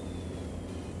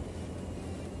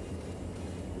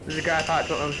 There's a guy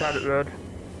parked on the other side of the road.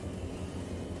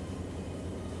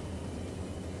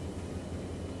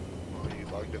 Oh, you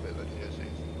lagged a bit then, yes.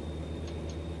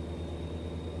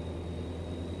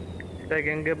 Say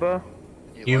again, Gibbo.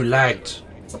 You lagged.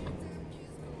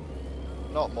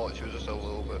 Not much, it was just a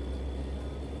little bit.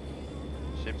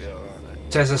 Should be alright.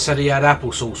 Tezza said he had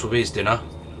applesauce with his dinner.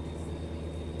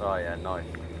 Oh yeah, nice.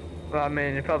 Well, I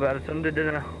mean, you probably had a Sunday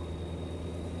dinner.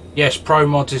 Yes, Pro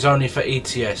Mods is only for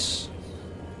ETS.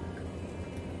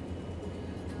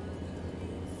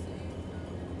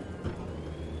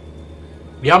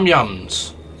 Yum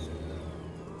yums.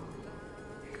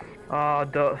 Oh,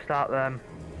 don't start them.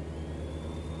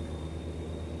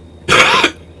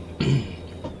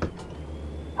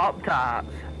 Pop tarts.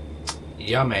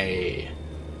 Yummy.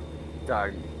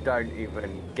 Don't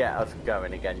even get us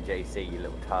going again, JC, you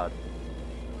little turd.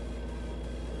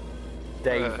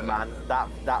 Dave, man,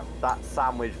 that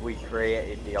sandwich we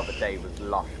created the other day was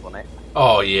lush, wasn't it?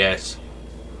 Oh, yes.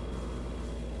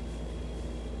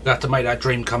 You have to make that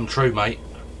dream come true, mate.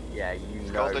 Yeah, you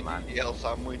It's know, called a man. DDL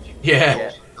sandwich.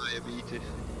 Yeah. Diabetes.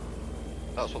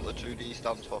 That's what the 2D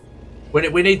stands for.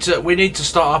 We need to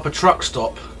start up a truck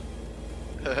stop.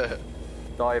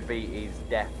 Diabetes,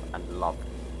 death, and love.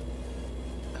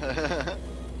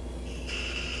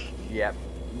 Yep.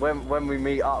 When we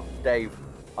meet up, Dave,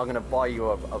 I'm gonna buy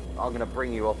you I'm gonna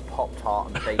bring you a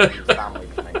Pop-Tart and bacon sandwich,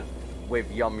 mate,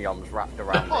 with yum yums wrapped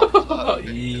around it.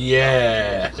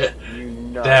 Yeah. You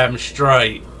know. Damn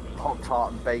straight.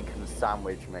 Pop-Tart and bacon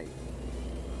sandwich, mate.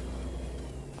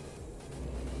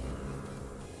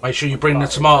 Make sure you bring the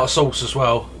tomato sauce as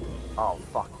well. Oh,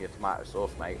 fuck your tomato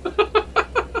sauce, mate. You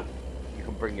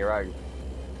can bring your own.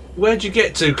 Where'd you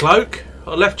get to, Cloak?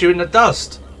 I left you in the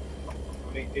dust.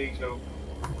 Need diesel.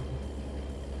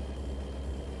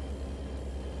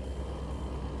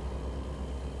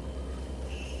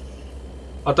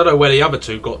 I don't know where the other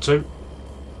two got to.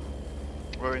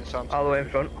 We're in Santa. All the way in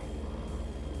front.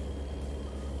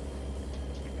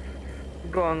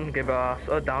 Go on, Gibbo.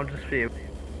 Slow down just for you.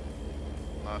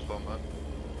 Nice one, man.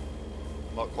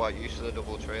 Not quite used to the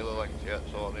double trailer length yet,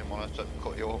 so I didn't want to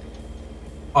cut you off.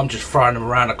 I'm just throwing them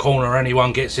around the corner.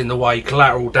 Anyone gets in the way,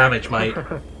 collateral damage, mate.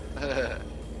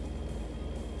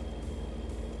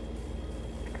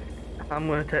 I'm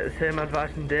going to take the same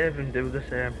advice from Dave and do the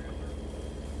same.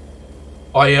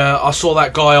 I saw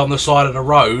that guy on the side of the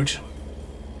road,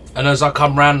 and as I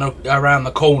come around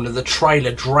the corner, the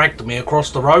trailer dragged me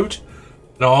across the road,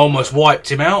 and I almost wiped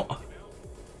him out.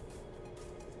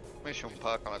 We shouldn't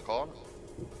park on a corner.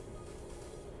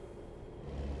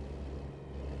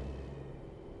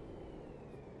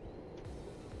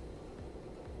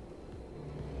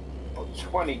 Got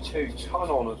 22 ton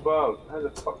on as well. How the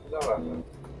fuck did that happen?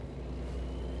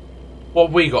 What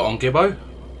have we got on, Gibbo?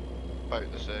 About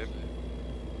the same.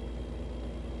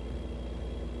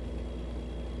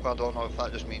 I don't know if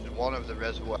that just means one of the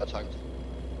reservoir tanks.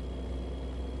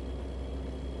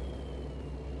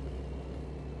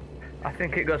 I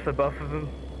think it goes for both of them.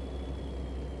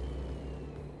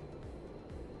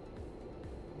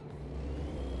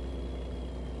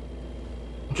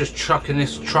 I'm just chucking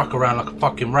this truck around like a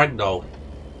fucking ragdoll.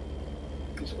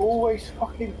 It's always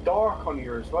fucking dark on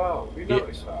here as well. Have you Yeah.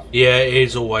 noticed that? Yeah, it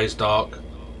is always dark.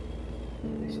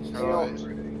 It's just Right.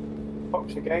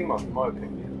 fucks the game up, in my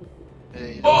opinion. Yeah,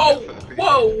 you don't Oh, get for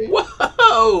whoa,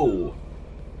 whoa!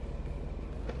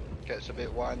 Gets a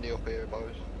bit windy up here,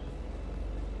 boys.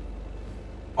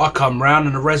 I come round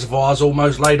and the reservoir's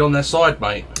almost laid on their side,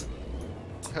 mate.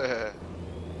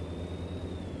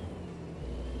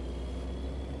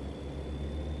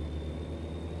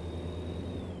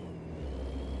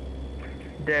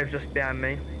 Dave's just behind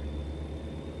me.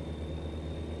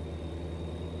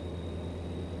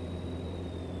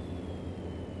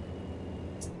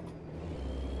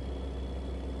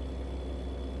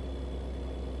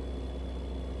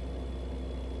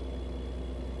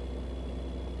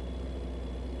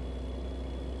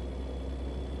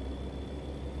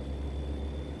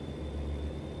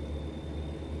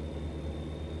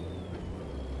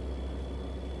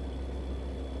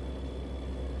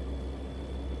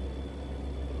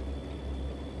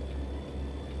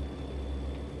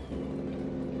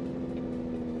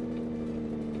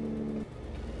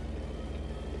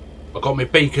 I've got my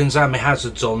beacons and my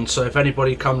hazards on, so if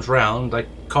anybody comes round, they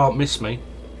can't miss me.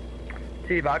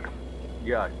 Teabag.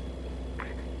 Yeah.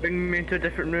 Bring me into a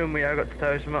different room where I got to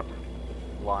tell you something.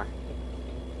 Why?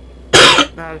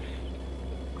 No,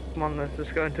 come on, let's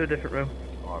just go into a different room.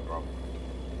 Alright, bro.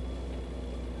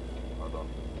 Hold on.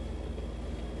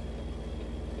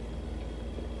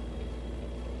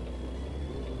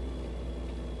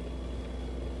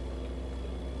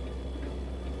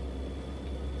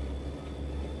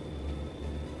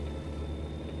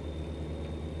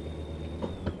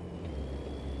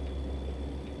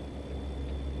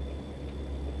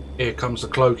 Here comes the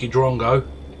cloaky drongo.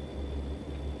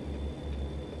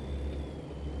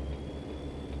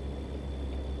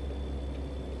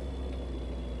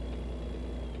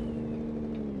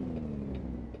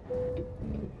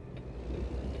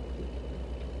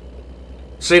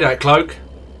 See that, Cloak?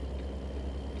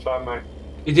 Sorry, mate.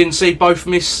 You didn't see both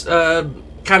miss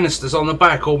canisters on the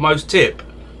back almost tip?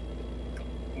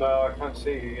 No, I can't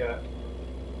see you yet.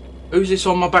 Who's this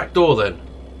on my back door then?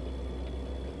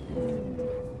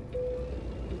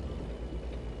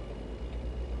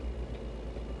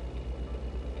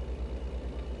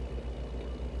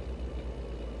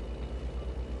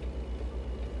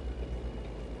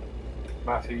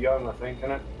 Matthew Young, I think,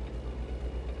 isn't it?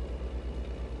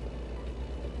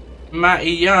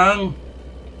 Matty Young.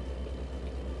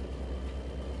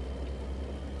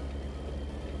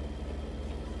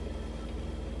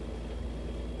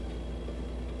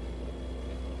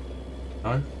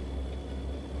 No.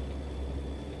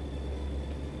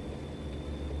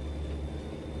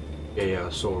 Yeah, I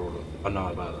saw all of it. I know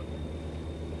about it.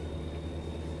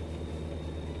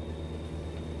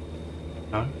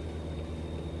 No?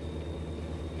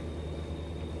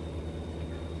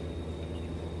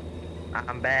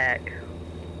 I'm back.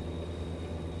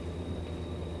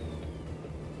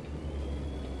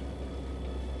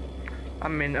 I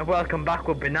mean, a welcome back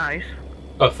would be nice.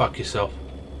 Oh, fuck yourself.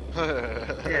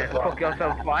 Yeah, fuck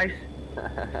yourself twice.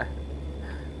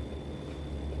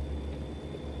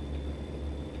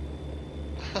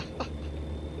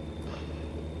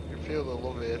 You feel the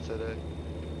love here today.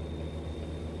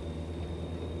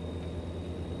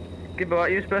 Gibbo, are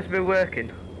you supposed to be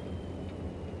working?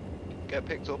 Get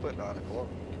picked up at 9 o'clock.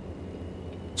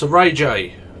 So Ray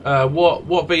J, what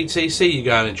BTC you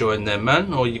going to join then,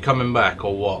 man? Or you coming back,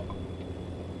 or what?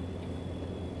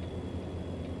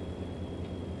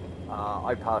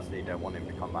 I personally don't want him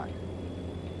to come back.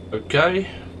 Okay,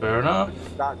 fair enough.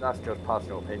 That's just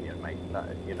personal opinion, mate.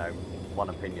 That, you know, one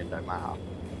opinion don't matter.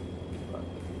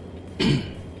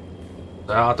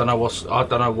 I don't know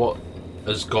what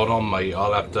has gone on, mate.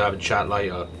 I'll have to have a chat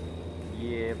later.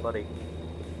 Yeah, buddy.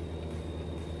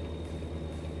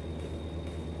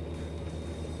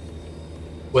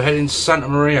 We're heading to Santa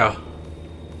Maria.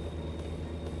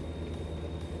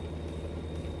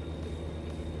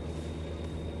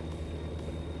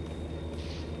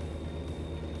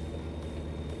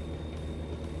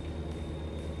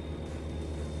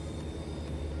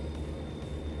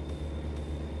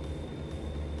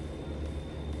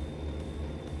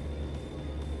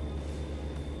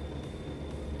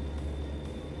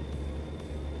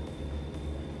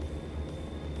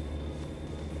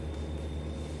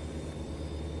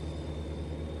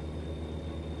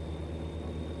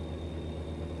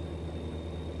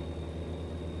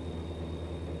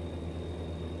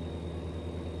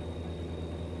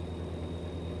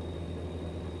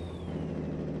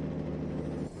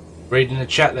 Reading the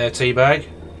chat there, Teabag.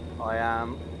 I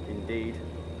am indeed.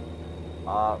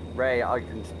 Ray, I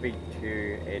can speak to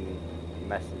you in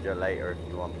Messenger later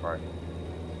if you want, bro.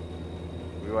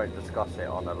 We won't discuss it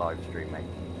on a live stream, mate.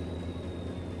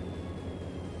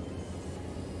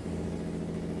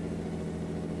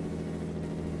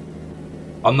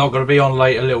 I'm not going to be on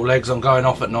later, little legs. I'm going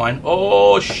off at 9.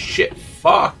 Oh, shit.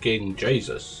 Fucking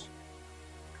Jesus.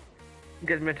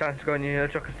 Gives me a chance to go in your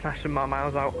truck and smash some more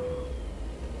miles out.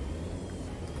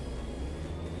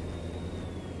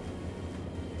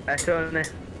 Hey, Tony.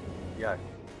 Yeah.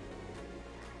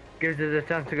 Gives us a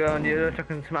chance to go on your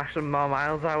truck and smash some more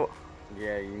miles out.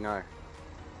 Yeah, you know.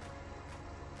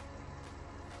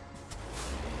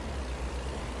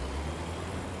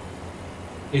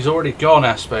 He's already gone,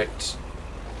 Aspects.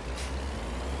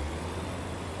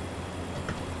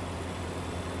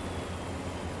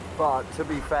 But to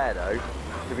be fair though,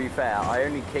 I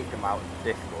only kicked him out of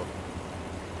Discord.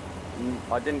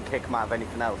 I didn't kick him out of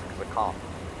anything else because I can't.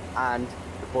 And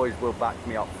the boys will back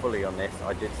me up fully on this.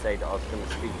 I did say that I was going to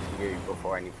speak to you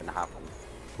before anything happened.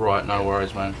 Right, no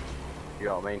worries, man. You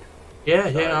know what I mean? Yeah,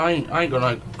 yeah, I ain't got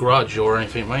no grudge or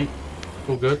anything, mate.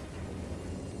 All good.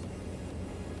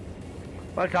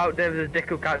 Watch out, Dave, there's a dick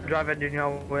who can't drive engine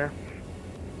your way.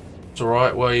 It's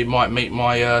alright, well you might meet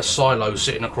my silo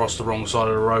sitting across the wrong side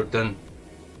of the road then.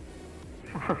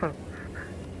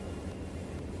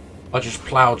 I just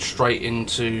ploughed straight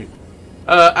into...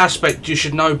 Aspect, you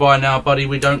should know by now, buddy,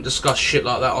 we don't discuss shit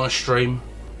like that on a stream.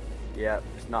 Yeah,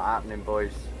 it's not happening,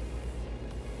 boys.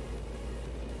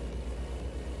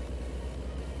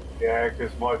 Yeah,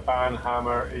 because my ban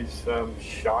hammer is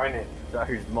shining.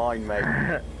 So's mine,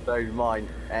 mate. So's mine.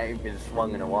 It ain't been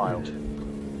swung in a while.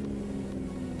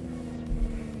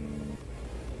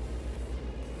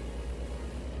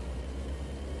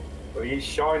 But he's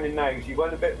shining now. He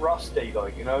went a bit rusty,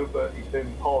 like, you know, but he's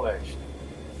been polished.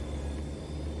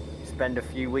 Spend a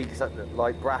few weeks at the,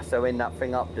 like Brasso in that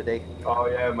thing up, did he? Oh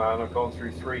yeah, man, I've gone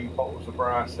through 3 bottles of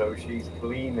Brasso. She's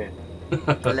gleaming.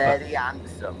 Bloody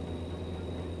handsome.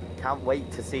 Can't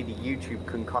wait to see the YouTube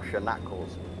concussion that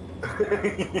caused.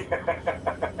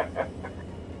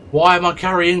 Why am I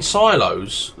carrying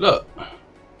silos? Look.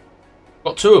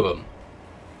 Got 2 of them.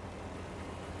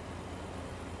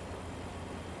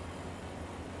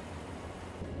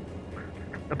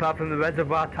 Apart from the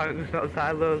reservoir tanks, not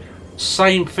silos.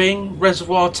 Same thing,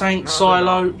 reservoir tank,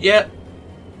 silo, yep.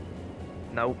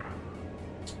 Nope.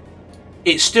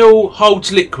 It still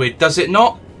holds liquid, does it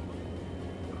not?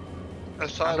 A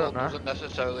silo doesn't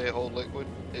necessarily hold liquid.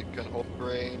 It can hold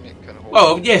grain, it can hold...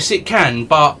 Well, yes it can,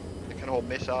 but... It can hold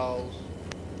missiles.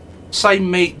 Same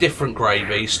meat, different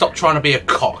gravy. Stop trying to be a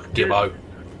cock, Gibbo.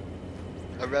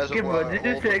 A reservoir... Gibbo, did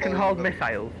you say it can hold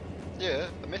missiles? Yeah,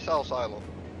 a missile silo.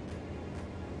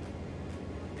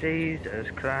 Jesus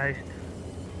Christ.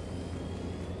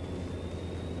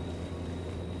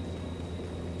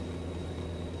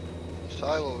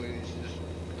 Silo is just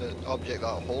the object that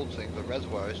holds things, a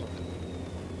reservoir or something.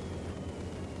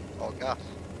 Or gas.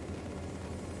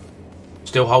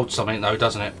 Still holds something though,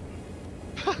 doesn't it?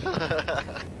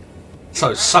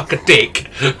 So suck a dick.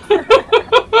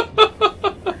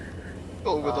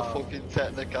 Over the fucking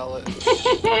technicality.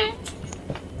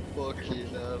 Fucking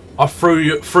I threw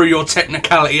your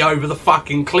technicality over the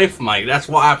fucking cliff, mate. That's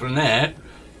what happened there.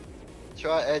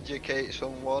 Try to educate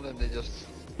someone and they just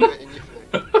put it in your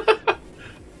face.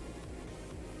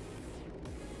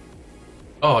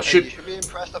 Oh, Hey, should... you should be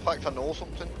impressed the fact I know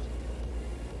something.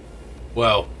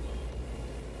 Well...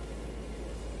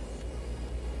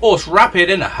 Horse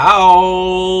Rapid in the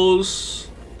house!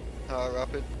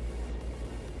 Rapid.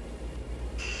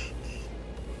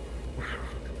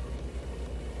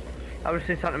 I was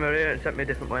in Santa Maria, it sent me a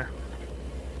different way.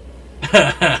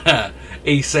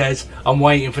 He says, I'm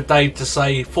waiting for Dave to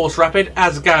say, Force Rapid,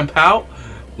 how's it going, pal?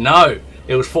 No,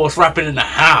 it was Force Rapid in the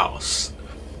house.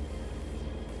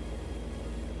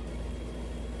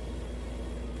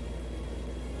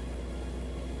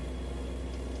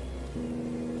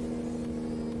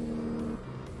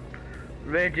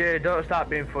 Ray J, don't start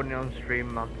being funny on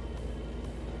stream, man.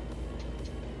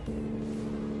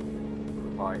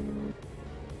 Right.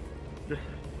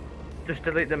 Just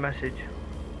delete the message.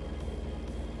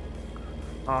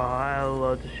 Oh,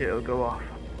 loads of shit will go off.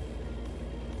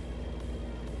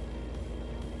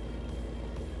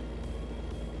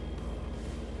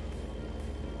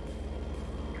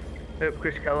 Yep,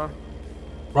 Chris Keller.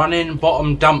 Running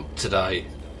bottom dump today.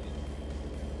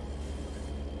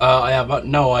 I have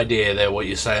no idea there what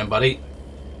you're saying, buddy.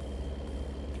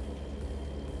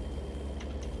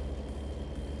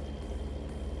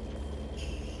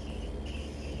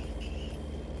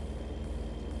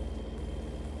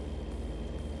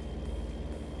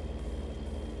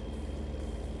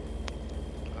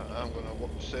 I'm gonna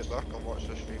sit back and watch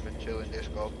the stream and chill in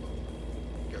Discord.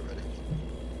 Get ready.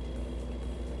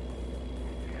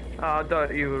 Oh,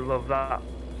 don't you love that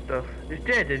stuff. Is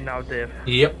Jade in now, Dave?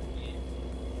 Yep.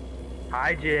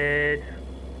 Hi, Jade.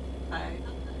 Hi.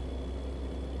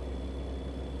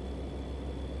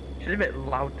 She's a bit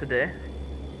loud today.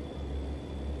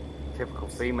 Typical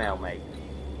female, mate.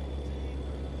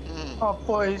 Oh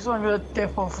boys, I'm gonna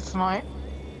dip off for tonight.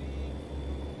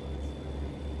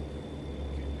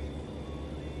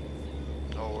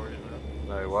 No worries, man.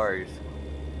 No worries.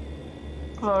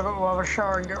 Cause I've got to have a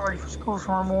shower and get ready for school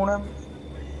tomorrow morning.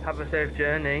 Have a safe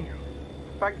journey.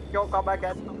 Thank you, you'll come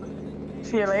again.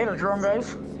 See you later, drunk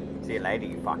guys. See you later,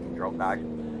 you fucking drunk guy.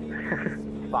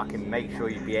 Fucking make sure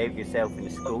you behave yourself in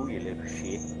school, you little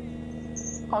shit.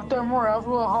 Oh, don't worry, I've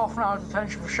got a half an hour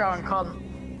detention for showering cunt.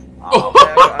 Oh,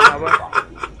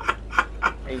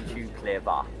 ain't you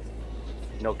clever?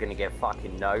 Not gonna get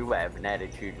fucking nowhere with an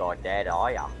attitude like that,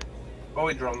 are ya? Are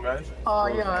we drunk, guys? Oh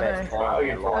yeah,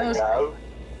 I know.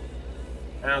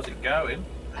 How's it going?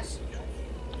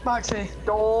 Maxie.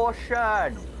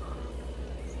 Distortion!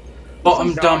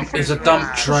 Bottom dump is a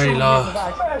dump trailer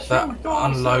that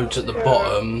unloads at the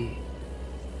bottom.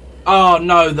 Oh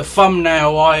no, the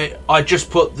thumbnail, I just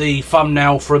put the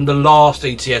thumbnail from the last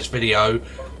ETS video,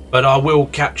 but I will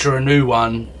capture a new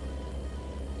one.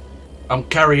 I'm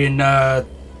carrying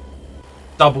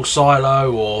double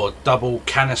silo or double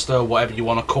canister, whatever you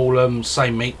want to call them.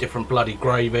 Same meat, different bloody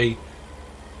gravy.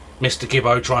 Mr.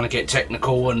 Gibbo trying to get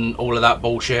technical and all of that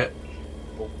bullshit.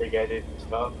 All big-headed and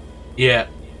stuff. Yeah.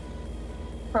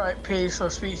 Right, peace.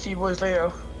 I'll speak to you boys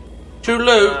later.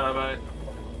 Toodaloo. Mate.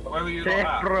 Where were you Safe,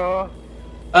 at? bro.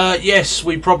 Yes,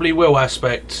 we probably will,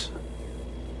 Aspect.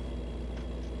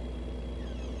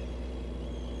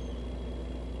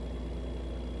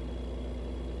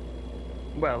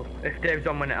 Well, if Dave's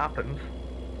on when it happens.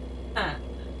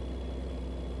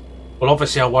 Well,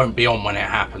 obviously I won't be on when it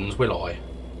happens, will I?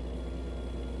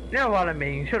 You know what I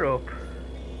mean? Shut up.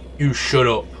 You shut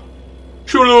up.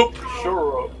 Shut up!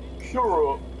 Sure up.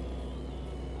 Sure up.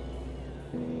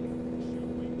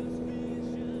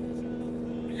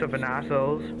 Southern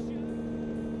assholes.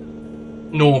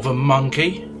 Northern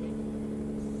monkey.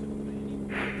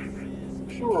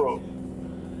 Sure up.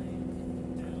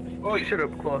 Oi, Shut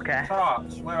up, Cloaker.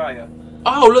 Tarts, where are you?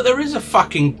 Oh, look, there is a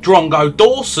fucking Drongo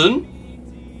Dawson.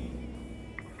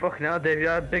 Fucking hell, Dave,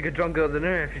 you're a bigger drongo than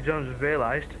her if you don't just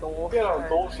realised. Get on,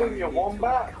 Dawson, you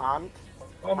wombat. Cunt.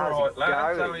 I'm How's alright, it lads,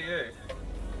 how going? are you?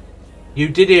 You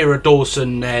did hear a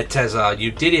Dawson there, Tezza.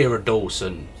 You did hear a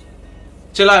Dawson.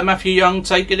 See you later, Matthew Young.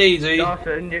 Take it easy.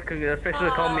 Dawson, you can officially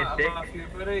call me a dick. Matthew,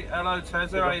 buddy. Hello,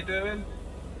 Tezza, how you doing?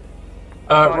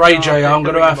 Ray J, I'm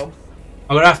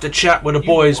gonna have to chat with the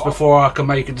boys before I can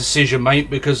make a decision, mate,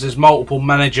 because there's multiple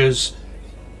managers.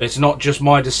 It's not just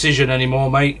my decision anymore,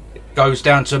 mate. It goes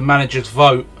down to manager's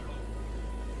vote.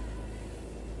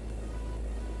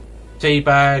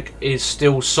 Teabag is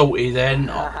still salty then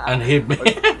and hit me.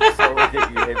 So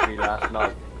did you hit me last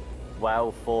night?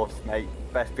 Well forced, mate.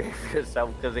 Best behave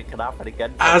yourself because it can happen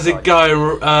again. How's it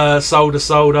going,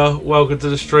 Solder? Welcome to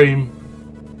the stream.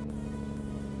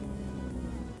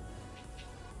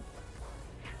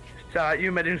 So,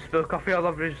 you made him spill coffee all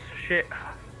over his shit.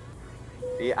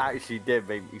 He actually did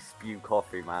make me spew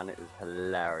coffee, man. It was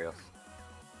hilarious.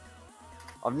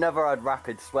 I've never heard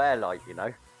Rapid swear like, you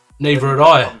know. Neither When had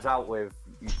he I. comes out with,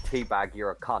 you teabag,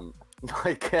 you're a cunt.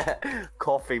 Like,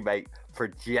 coffee, mate,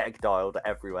 projectiled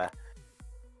everywhere.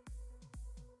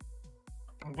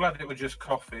 I'm glad it was just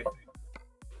coffee.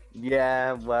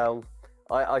 Yeah, well,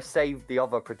 I saved the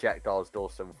other projectiles,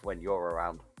 Dawson, for when you're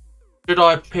around. Should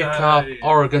I pick up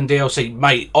Oregon DLC?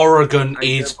 Mate, Oregon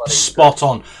is buddy. spot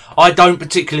on. I don't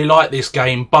particularly like this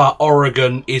game, but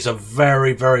Oregon is a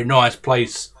very, very nice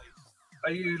place.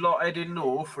 Are you lot heading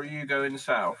north or are you going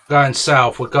south? Going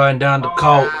south, we're going down to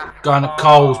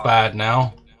Carlsbad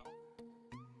now.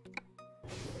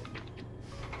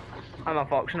 I'm a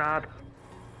Foxnard.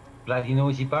 Bloody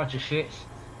noisy bunch of shits.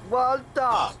 Well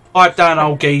done! Pipe down,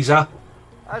 old geezer.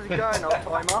 How's it going, old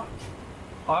timer?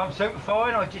 I'm super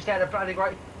fine, I just had a bloody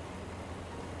great...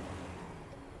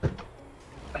 And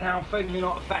now I'm feeling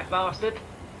like a fat bastard.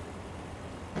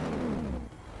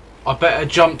 I better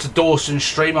jump to Dawson's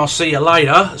stream. I'll see you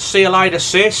later. See you later,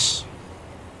 sis.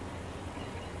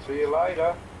 See you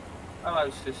later.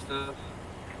 Hello, sister.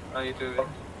 How you doing?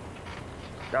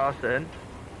 Dawson,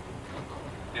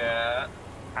 Yeah.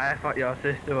 I thought your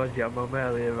sister was your mum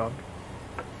earlier on.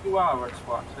 You are a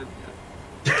twat, aren't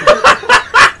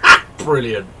you?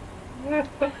 Brilliant.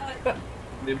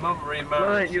 My mum remarried.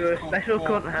 Right, you're a She's called special Paul,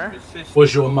 cunt, huh? my sister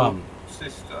Was your called mum?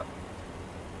 Sister.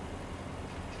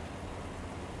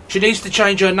 She needs to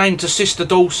change her name to Sister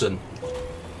Dawson.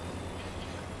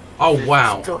 Oh,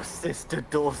 wow. Sister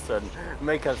Dawson.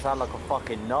 Make her sound like a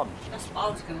fucking nun. That's what I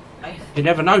was going to say. You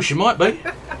never know, she might be.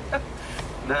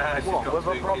 Nah, she's What, got with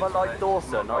a two brother kids, like mate.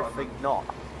 Dawson? Not I think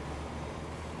not.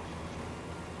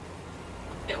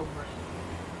 Get over it.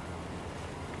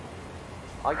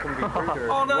 I can be ruder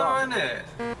Oh if no, you want. isn't it?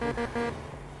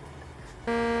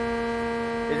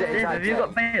 Is Dave, that have you Jade?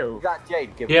 got bails? Is that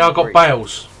Jade giving Yeah, I you got grief?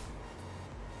 bails.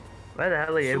 Where the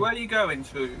hell are So you? where are you going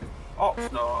to?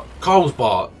 Oxnard?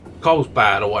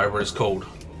 Carlsbad or whatever it's called.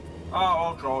 Oh,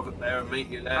 I'll drive up there and meet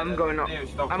you there. I'm then. going up-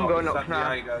 Nearest stop I'm is going up San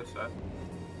now. Diego, so.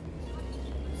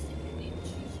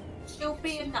 Still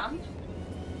being none.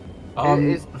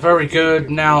 Very good.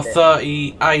 Now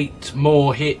 38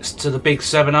 more hits to the big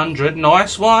 700.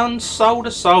 Nice one.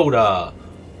 Solder.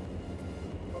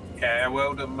 Yeah,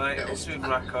 well done, mate. It'll soon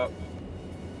rack up.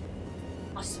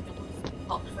 Must have been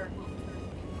hot for a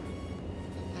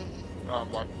while.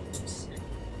 One.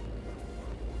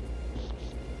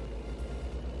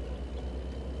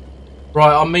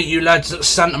 Right, I'll meet you lads at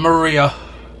Santa Maria.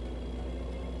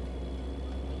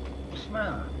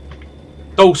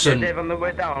 Dawson, Dave, on the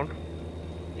way down,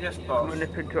 Yes, I'm boss. going to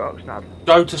nip into Oxnard.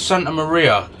 go to Santa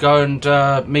Maria. Go and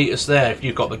meet us there if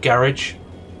you've got the garage.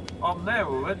 I'm there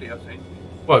already, I think.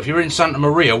 Well, if you're in Santa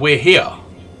Maria, we're here.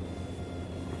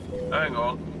 Hang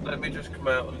on. Let me just come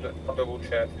out and double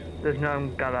check. There's no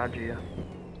garage here.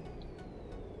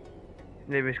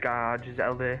 Nearest garage is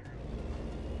LD.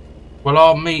 Well,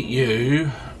 I'll meet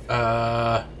you.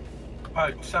 Oh,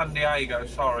 San Diego,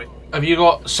 sorry. Have you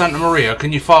got Santa Maria?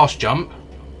 Can you fast jump?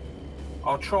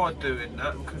 I tried doing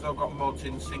that because I've got mods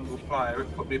in single player.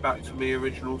 It put me back to my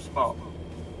original spot.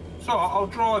 So I'll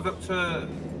drive up to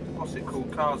what's it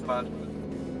called, Carlsbad.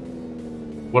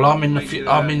 Well, I'm in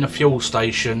the fuel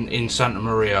station in Santa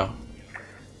Maria.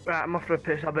 Right, I'm off for a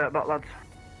piss. I'll be right back, lads.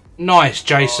 Nice,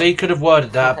 JC. Could have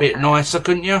worded that a bit nicer,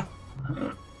 couldn't you?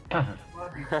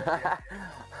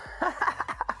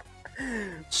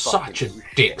 Such a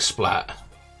dick splat.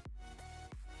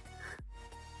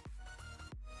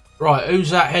 Right, who's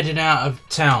that heading out of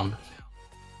town?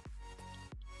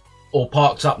 Or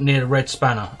parked up near the Red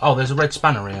Spanner? Oh, there's a Red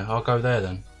Spanner here. I'll go there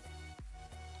then.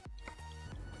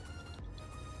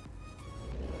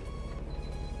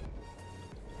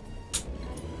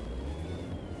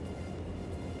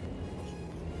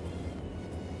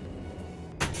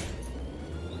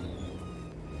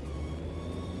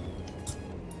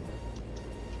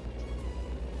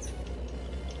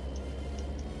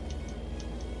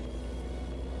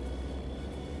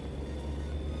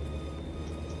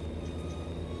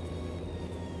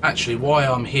 Actually,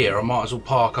 while I'm here, I might as well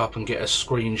park up and get a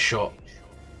screenshot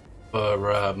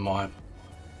for my...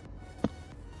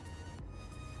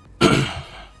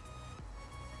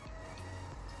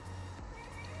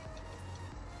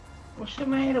 What's the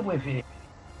matter with it?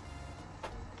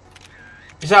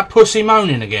 Is that pussy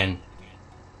moaning again?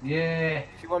 Yeah,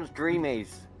 She wants dreamies.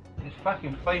 it's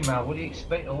fucking female. What do you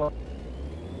expect? Or what?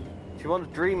 She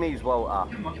wants dreamies,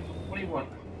 Walter. What do you want?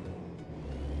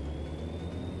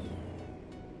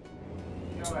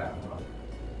 Go out.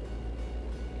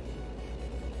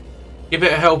 Give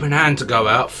it a helping hand to go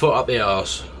out, foot up the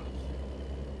arse.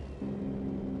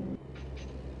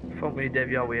 Fuck me, Dave,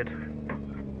 you're weird.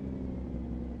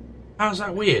 How's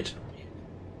that weird?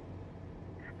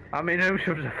 I mean, who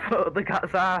shoves a foot up the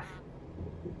cat's ass?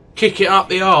 Kick it up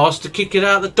the arse to kick it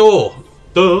out the door.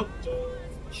 Duh.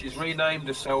 She's renamed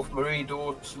herself Marie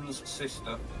Dawson's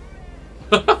sister.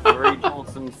 Marie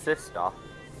Dawson's sister.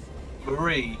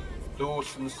 Marie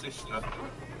Dawson's sister.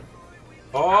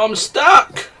 Oh, I'm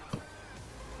stuck.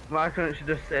 Why couldn't she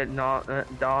just say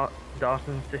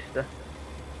Dawson's sister?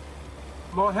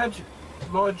 My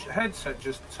headset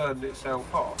just turned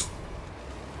itself off.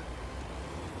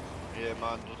 Yeah,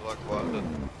 mine does like what?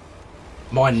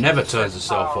 Mine never turns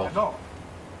itself Powering off.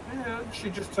 Yeah, she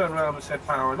just turned around and said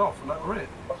powering off, and that was it.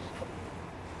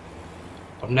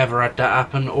 I've never had that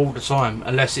happen all the time,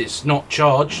 unless it's not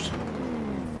charged.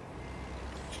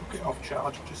 Took it off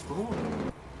charge just for all.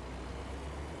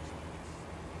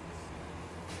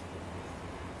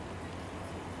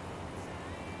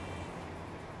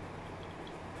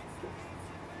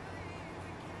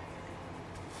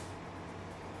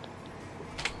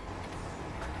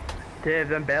 Dave,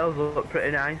 them bells look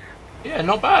pretty nice. Yeah,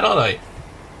 not bad, are they?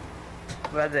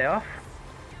 Where are they off?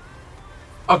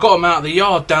 I got them out of the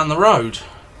yard down the road.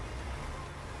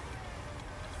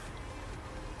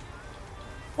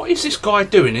 What is this guy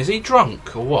doing? Is he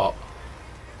drunk or what?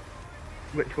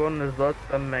 Which one? There's loads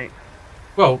of them, mate.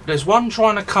 Well, there's one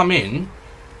trying to come in,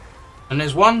 and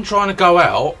there's one trying to go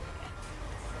out.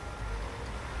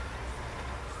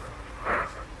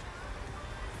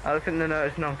 I don't think they know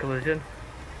it's non-collision.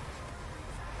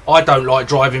 I don't like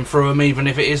driving through them, even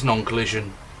if it is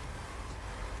non-collision.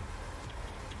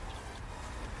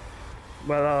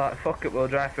 Well, like, fuck it, we'll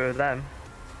drive through them.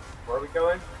 Where are we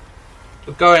going?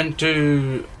 We're going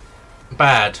to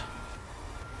bad.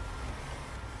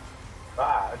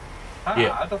 Bad?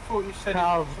 Yeah. I thought you said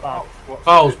Carlsbad.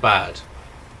 Carlsbad.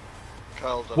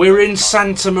 Carl's We're in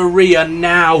Santa Maria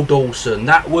now, Dawson.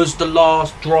 That was the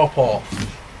last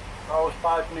drop-off.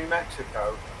 Carlsbad, New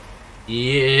Mexico.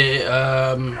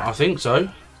 Yeah, I think so.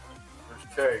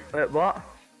 There's two. Wait, what?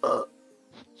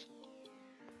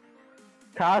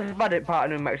 Carlsbad ain't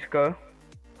part of New Mexico.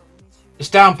 It's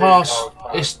down past.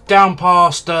 It's down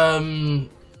past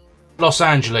Los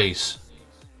Angeles.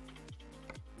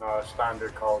 No,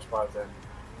 standard Carlsbad then.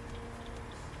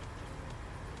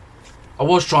 I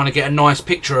was trying to get a nice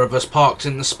picture of us parked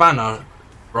in the spanner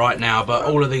right now, but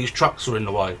all of these trucks are in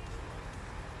the way.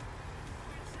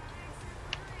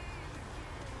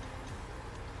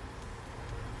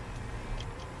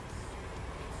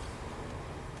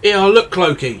 Yeah, look,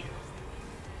 Clokey.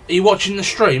 Are you watching the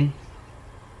stream?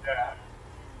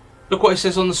 Look what it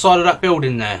says on the side of that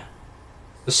building there.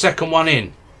 The second one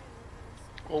in.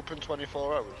 Open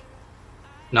 24 hours.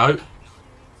 No.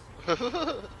 I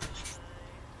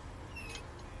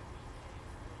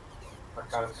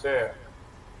can't see it.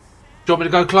 Do you want me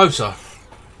to go closer?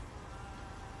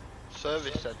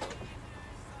 Service centre.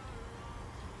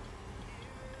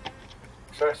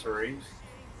 Accessories.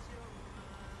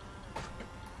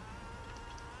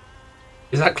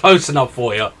 Is that close enough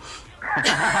for you?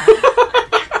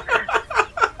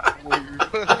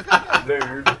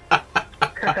 Lube.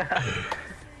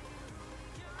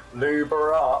 Lube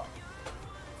her up.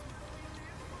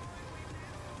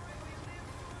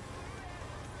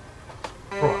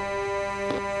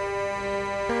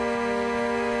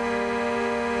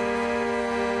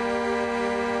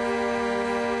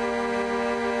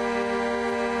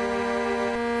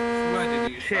 Where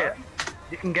did you Shit. start?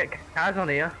 You can get cars on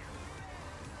here.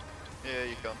 Yeah,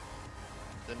 you can.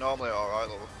 They're normally alright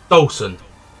though. Dawson,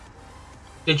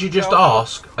 did you just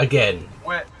ask again?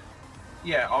 Where?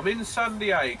 Yeah, I'm in San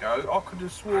Diego. I could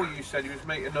have swore you said you was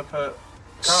meeting up at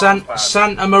Carlsbad.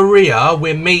 Santa Maria,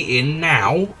 we're meeting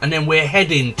now, and then we're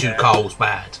heading to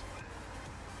Carlsbad.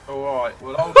 Alright,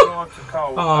 well I'll drive to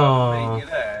Carlsbad and meet you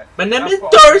there. My name That's is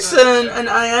what I was gonna Dawson, do. and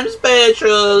I am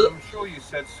special. I'm sure you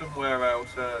said somewhere else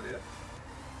earlier.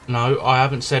 No, I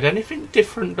haven't said anything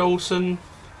different, Dawson.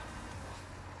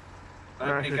 Let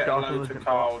No, me it's get just a load Dawson, to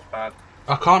Carlsbad.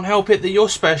 I can't help it that you're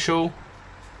special.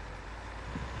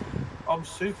 I'm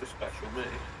super special, mate.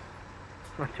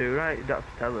 Not too right, you don't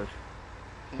have to tell us.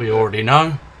 We already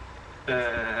know.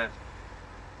 I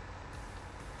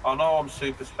know I'm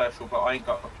super special, but I ain't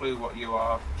got a clue what you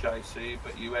are, JC,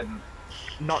 but you ain't.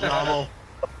 Not normal.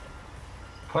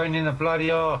 Pain in the bloody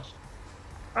arse.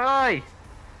 Aye!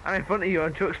 I'm in front of you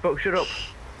on truck spoke, shut up.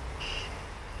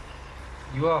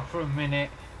 You are for a minute.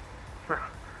 Well,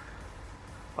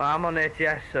 I'm on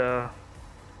ATS, so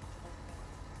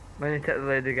when you take the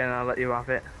lead again, I'll let you have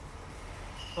it.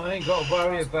 I ain't got to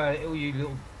worry about it, all you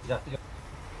little...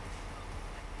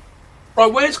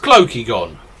 Right, where's Clokey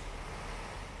gone?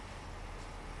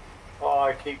 Oh,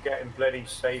 I keep getting bloody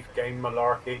safe game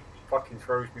malarkey. Fucking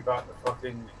throws me back the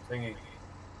fucking thingy.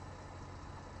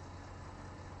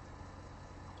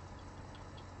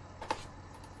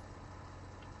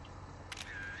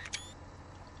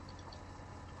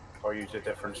 I'll use a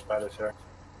different spell sir.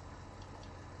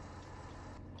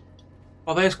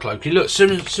 Oh, there's Clokey. Look,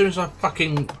 soon as I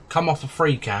fucking come off a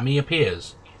free cam, he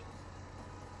appears.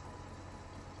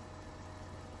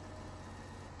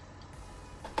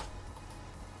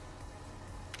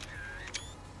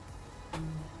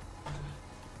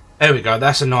 There we go.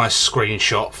 That's a nice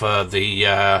screenshot for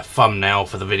the thumbnail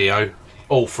for the video.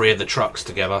 All three of the trucks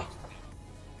together.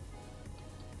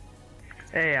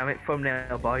 Hey, I'm at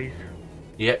thumbnail, boys.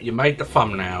 Yep, you made the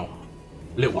thumbnail.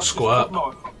 Little squirt.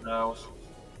 My thumbnails.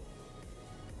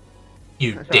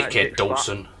 You That's dickhead, alright, dick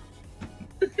Dawson.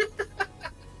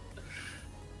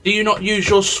 Do you not use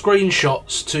your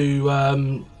screenshots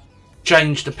to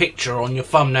change the picture on your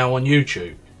thumbnail on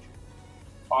YouTube?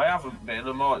 I haven't been,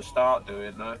 I might start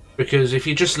doing though. Because if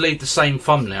you just leave the same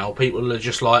thumbnail, people are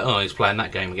just like, oh, he's playing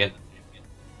that game again.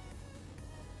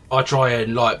 I try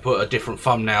and like put a different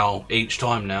thumbnail each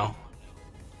time now.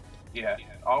 Yeah,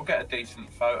 I'll get a decent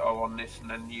photo on this and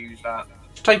then use that.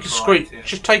 Just take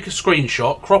a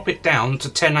screenshot, crop it down to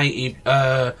 1080,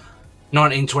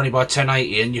 1920 by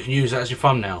 1080, and you can use that as your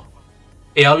thumbnail.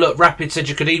 Yeah, look, Rapid said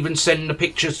you could even send the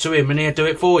pictures to him and he'll do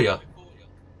it for you.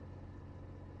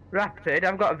 Rapid,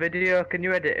 I've got a video, can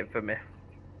you edit it for me?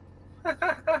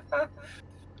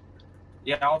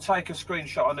 Yeah, I'll take a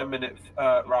screenshot in a minute,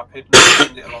 Rapid, and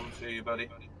send it along to you, buddy.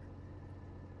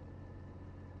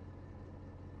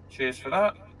 Cheers for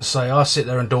that. Say, I sit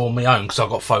there and do on my own because I've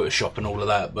got Photoshop and all of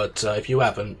that, but if you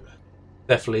haven't,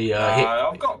 definitely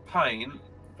I've got paint.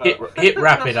 hit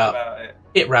Rapid that's up. about it.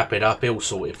 Hit Rapid up, he'll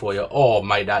sort it for you. Oh,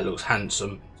 mate, that looks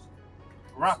handsome.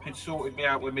 Rapid sorted me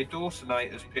out with my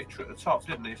Dawsonator's picture at the top,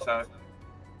 didn't he? So.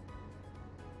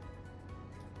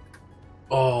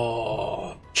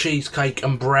 Oh, cheesecake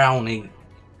and brownie.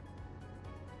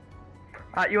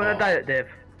 You on a diet, Dave?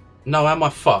 No, am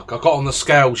I fuck? I got on the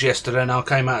scales yesterday and I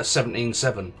came out at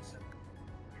 17.7.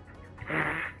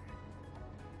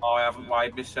 I haven't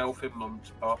weighed myself in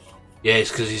months, boss. Yeah,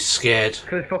 it's because he's scared.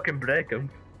 Could fucking break him.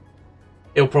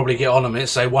 He'll probably get on a minute,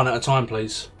 say one at a time,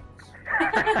 please.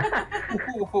 I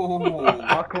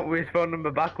couldn't with his phone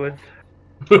number backwards.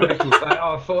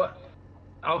 I thought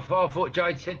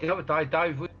Jade said the other day,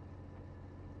 Dave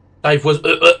was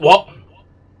what?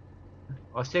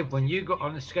 I said when you got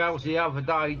on the scales the other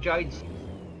day, Jade,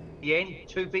 the end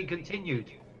to be continued.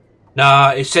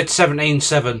 Nah, it said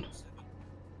 17.7.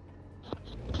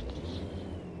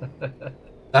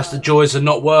 That's the joys of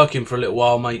not working for a little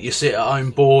while, mate. You sit at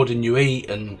home bored and you eat,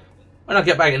 and when I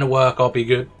get back into work, I'll be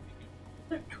good.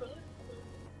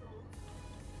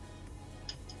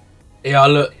 Yeah,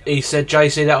 look, he said,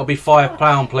 JC, that'll be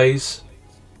 £5, please.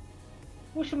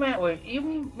 What's the matter with you?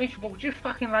 You miserable, just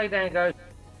fucking lay down and go.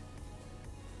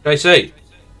 JC?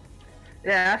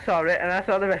 Yeah, I saw it, and I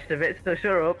saw the rest of it, so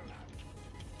shut up.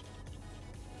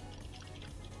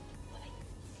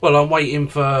 Well, I'm waiting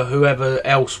for whoever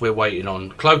else we're waiting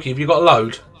on. Clokey, have you got a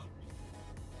load?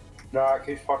 No, it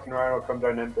keeps fucking around, I'll come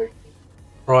down empty.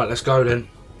 Right, let's go then.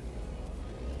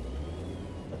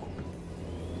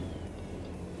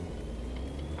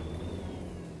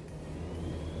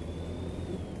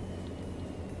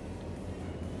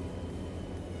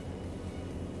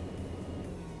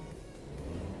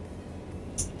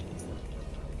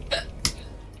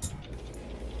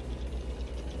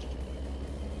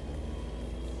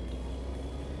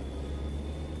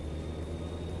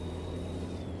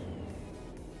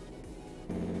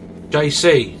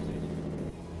 JC,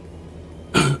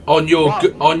 on your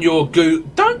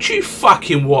don't you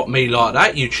fucking what me like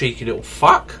that, you cheeky little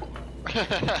fuck.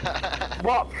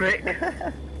 What prick?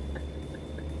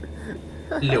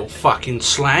 Little fucking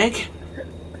slag.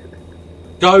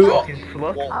 Go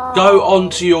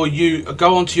onto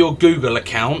your Google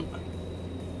account.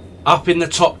 Up in the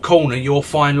top corner, you'll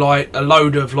find like a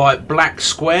load of like black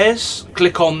squares.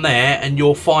 Click on there, and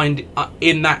you'll find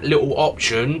in that little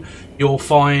option, you'll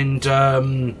find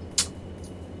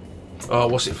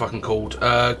what's it fucking called?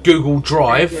 Google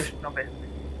Drive.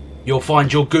 You'll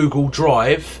find your Google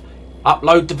Drive.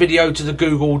 Upload the video to the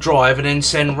Google Drive, and then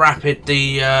send Rapid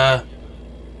the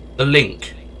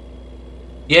link.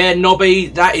 Yeah, Nobby,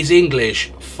 that is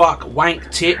English. Fuck, wank,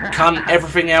 tit, cunt,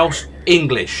 everything else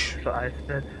English. That's what I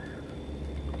said.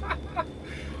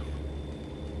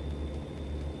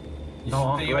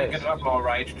 No, you ain't gonna have our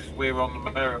rage because we're on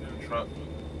the American truck.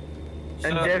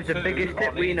 And Dev's the biggest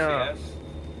tip we know.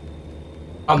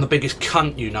 I'm the biggest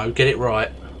cunt, you know, get it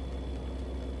right.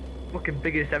 Fucking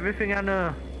biggest everything I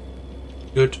know.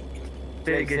 Good.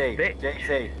 Biggest bitch.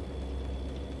 JC.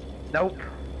 Nope.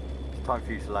 It's time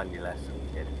for you to learn your lesson,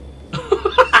 kid.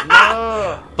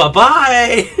 No! Bye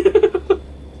bye!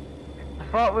 I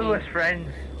thought we were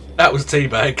friends. That was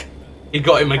Teabag. He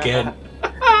got him again.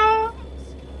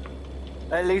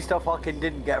 At least I fucking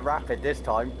didn't get Rapid this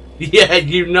time. Yeah,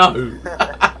 you know. You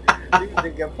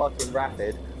didn't get fucking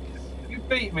Rapid. You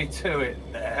beat me to it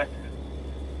there.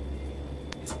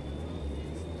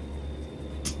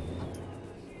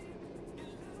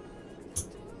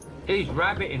 He's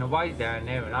rabbiting away down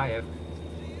there, and I have.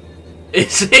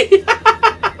 Is he? I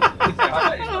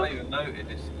bet he's not even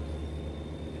noticed.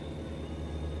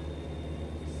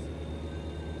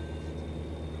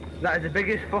 That is the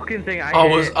biggest fucking thing I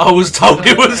was told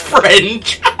it was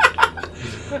French.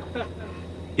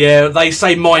 Yeah, they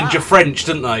say mind your French,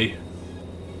 don't they?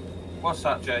 What's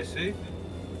that, JC?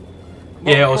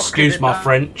 Yeah, or excuse my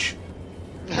French.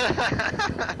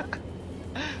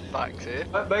 Thanks, here.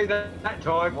 But me that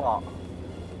time. What?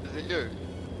 Is it you?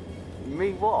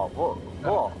 Me what? What?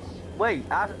 Wait,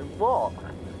 what?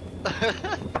 I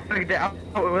figured it out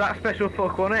with that special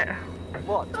fuck, wasn't it?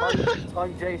 What?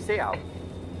 Time JC out?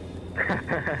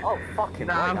 Oh, fucking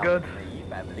nah, right I'm out. good. You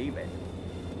better believe it.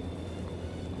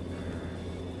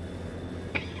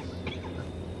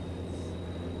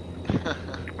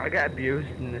 I get abused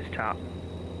in this chat.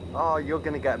 Oh, you're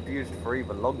gonna get abused for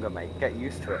even longer, mate. Get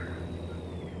used to it.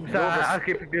 So I'll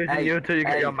keep abusing you until you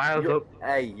get your miles up.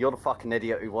 Hey, you're the fucking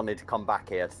idiot who wanted to come back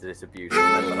here to this abuse.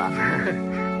 Remember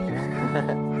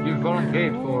that? You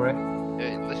volunteered for it.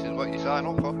 Yeah, this is what you sign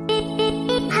up for.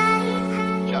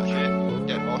 Chat shit,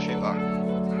 get more shit back.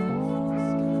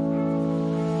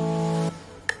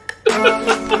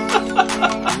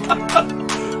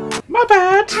 My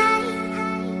bad.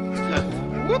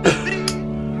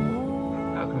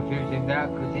 How confusing that,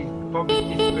 because he's probably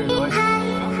just realised I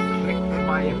clicked from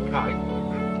my FK.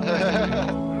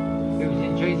 He was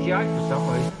in GTA for some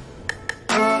reason.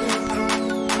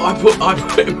 I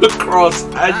put him across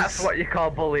as... That's what you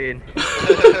call bullying.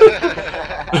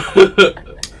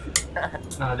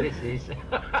 No, this is.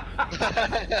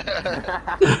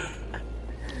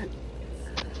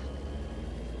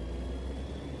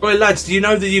 Right, lads, do you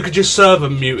know that you could just serve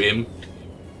and mute him?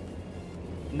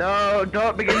 No,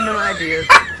 don't begin them ideas.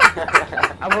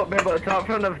 I won't be able to talk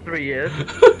for another 3 years.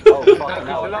 Oh, fucking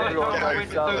hell. The last Everyone time I knows went to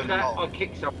do Southern that, Law. I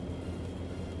kicked some.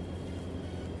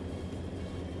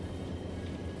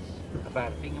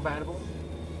 About a thing about it all.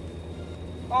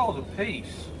 Oh, the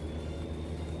peace.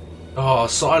 Oh,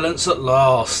 silence at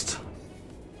last.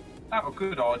 That was a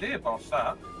good idea, boss,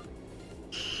 that.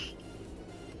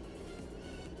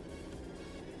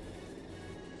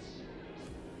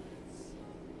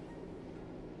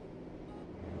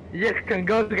 You can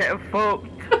go get fucked.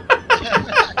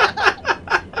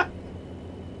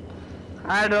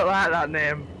 I don't like that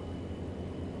name.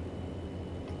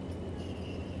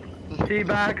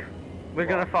 Teabag, we're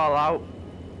gonna fall out.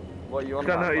 What you on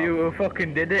Don't about? know you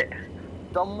fucking did it.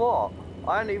 Done what?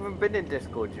 I haven't even been in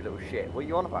Discord, you little shit. What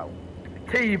you on about?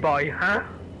 T-boy, huh?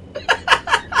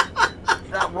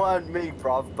 That weren't me,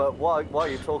 bruv, but what are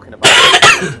you talking about?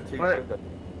 Two What? sugars.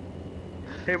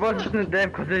 It wasn't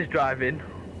Dave because he's driving.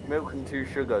 Milk and 2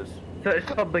 sugars. So it's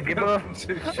called the Gibbo.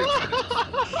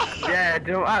 Yeah, do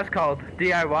you know what that's called?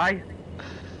 DIY?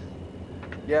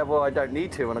 Yeah, well, I don't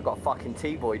need to when I got fucking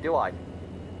T-boy, do I?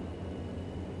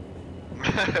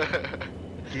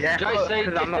 Yeah, JC,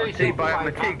 because I'm not a T-boy, I'm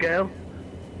a T-girl. Well,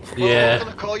 I Yeah. was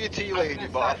gonna call you Tea Lady,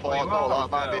 but I thought, no,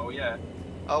 that might be. Yeah.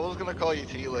 I was gonna call you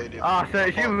Tea Lady. Oh, so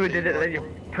it's I you thought who did it Tea then, Lady.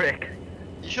 you prick.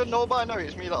 You should know by now,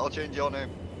 it's me that'll change your name.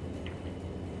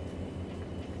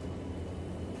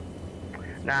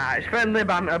 Nah, it's friendly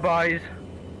banter, boys.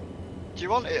 Do you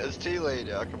want it as Tea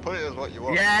Lady? I can put it as what you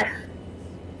want. Yeah.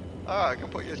 Alright, I can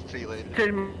put you as Tea Lady.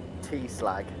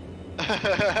 T-slag.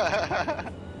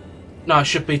 No, it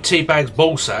should be Teabag's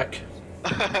ballsack.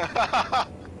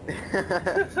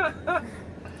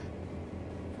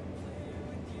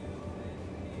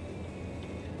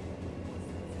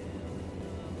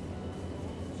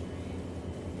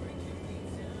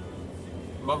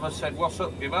 Mother said, "What's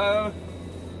up, Gibbo?"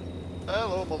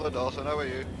 Hello, Mother Dawson, how are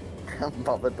you?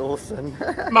 Mother Dawson.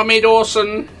 Mummy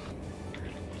Dawson.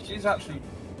 She's actually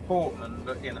Portland,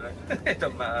 but you know, it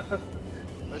doesn't matter.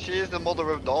 She is the mother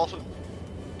of Dawson.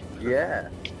 Yeah.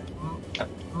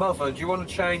 Mother, do you want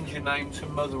to change your name to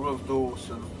Mother of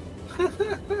Dawson?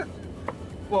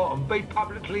 What, and be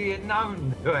publicly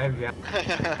known, whoever.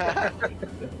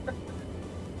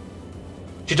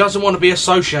 She doesn't want to be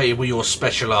associated with your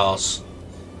special arse.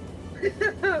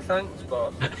 Thanks,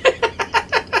 boss.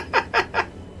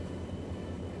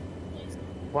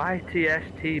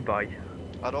 YTST boy.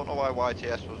 I don't know why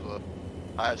YTS was there.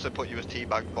 I actually put you as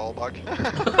Teabag Ballbag.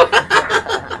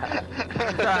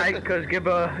 Right, because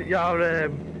Gibbo, your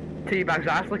Teabag's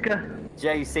ass licker.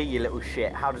 JC, you little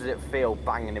shit, how does it feel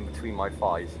banging in between my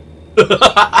thighs?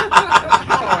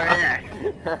 Oh yeah.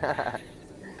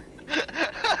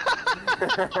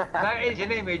 That is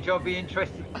an image I'll be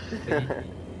interested to see.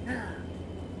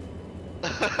 I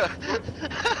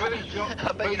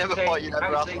bet you never thought you'd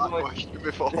ever ask that question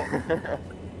before.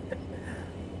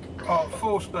 Oh,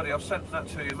 Force Buddy, I've sent that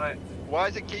to you, mate. Why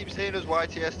does it keep saying as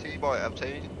YTST boy? I've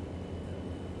changed.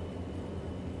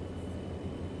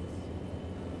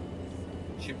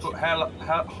 She put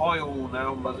hi all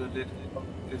now, Mother did,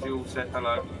 because you all said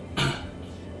hello.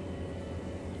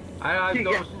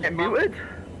 You get muted.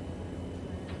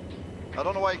 I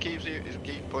don't know why it keeps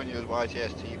putting you as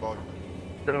YTST boy.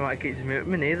 Don't know why it keeps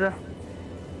muting me neither.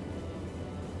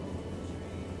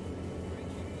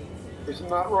 Isn't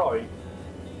that right?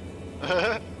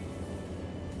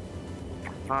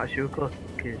 Ah, it's your clock,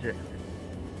 is it?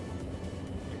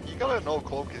 You gotta know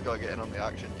Cloak has gotta get in on the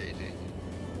action, Daisy.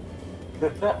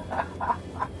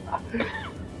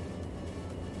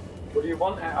 What do you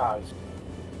want it as?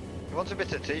 You want a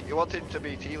bit of tea? You want him to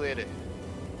be Tea Lady?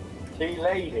 Tea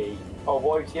Lady? Or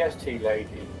YTS Tea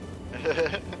Lady?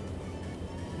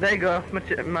 There you go,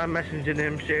 my messenger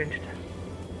name's changed.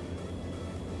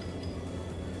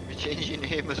 You change your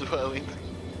name as well, he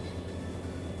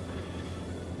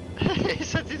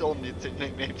said his own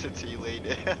nickname to Tea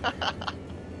Lady.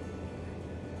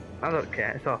 I don't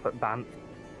care, it's off at Bant.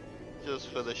 Just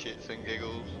for the shits and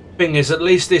giggles. Thing is, at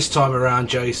least this time around,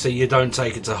 JC, you don't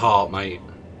take it to heart, mate.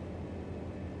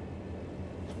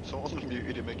 Someone's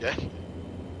muted him again.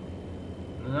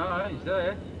 No, he's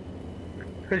there.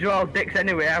 Because you're all dicks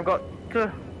anyway, I've got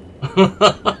to...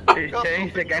 It's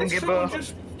changed again, Gibbo.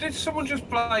 Did someone just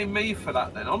blame me for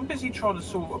that then? I'm busy trying to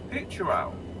sort a picture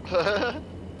out.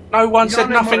 No one said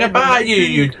nothing about you,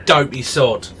 you dopey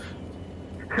sod.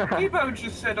 Gibbo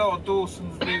just said, oh,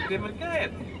 Dawson's muted him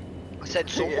again. I said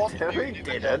someone He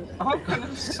didn't. I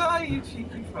couldn't say, you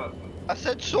cheeky fuck. I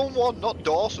said someone, not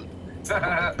Dawson.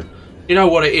 You know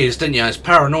what it is, don't you? It's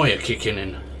paranoia kicking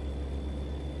in.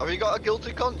 Have you got a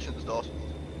guilty conscience, Dawson?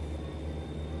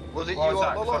 Was it Why you is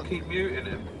that? all 'Cause along? I keep muting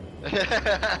him.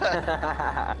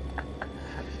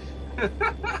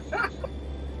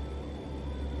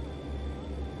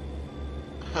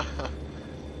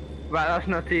 Right, that's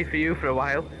no tea for you for a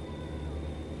while.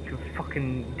 You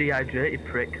fucking dehydrated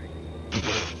prick.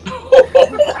 Jesus.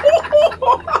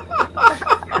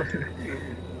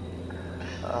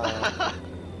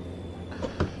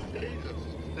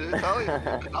 Did it tell you?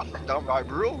 That's downright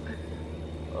brutal.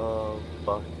 Oh,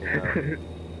 fucking hell.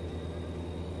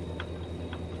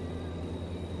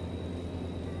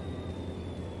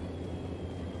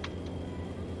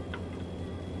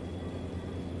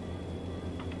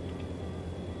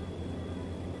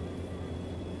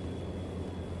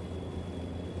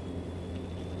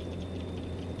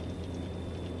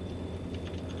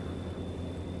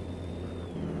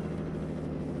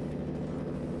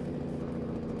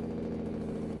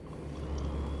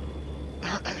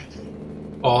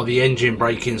 Oh, the engine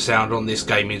braking sound on this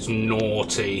game is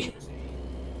naughty.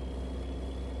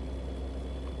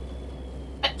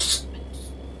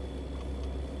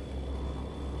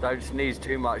 Don't sneeze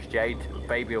too much, Jade.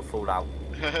 Baby will fall out.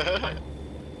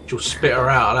 She'll spit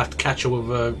her out. I'll have to catch her with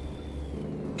a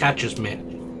catcher's mitt.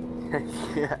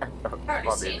 Yeah.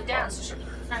 Apparently sitting down so she'll be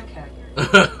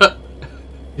Franco.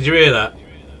 Did you hear that?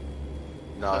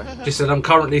 No. She said, I'm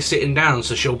currently sitting down,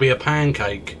 so she'll be a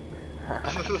pancake.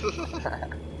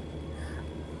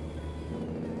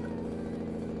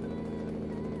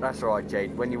 That's alright,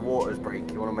 Jade. When your waters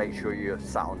break, you want to make sure you're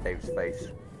sat on Dave's face.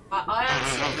 I am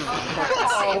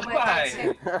sitting where that's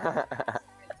it.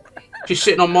 She's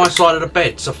sitting on my side of the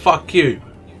bed, so fuck you.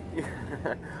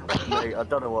 Mate, I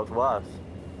don't know what's worse.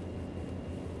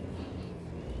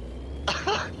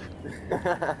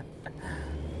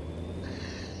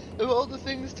 Of all the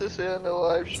things to say on the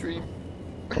live stream.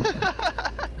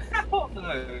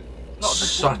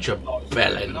 Such a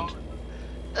bellend.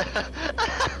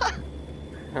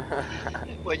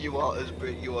 When your waters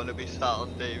break, you want to be sat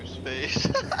on Dave's face.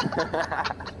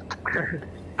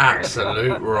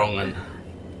 Absolute wrong'un.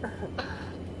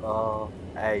 Oh,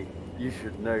 hey, you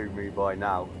should know me by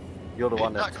now. You're the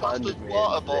one that turned me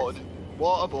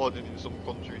waterboarding in some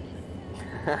countries.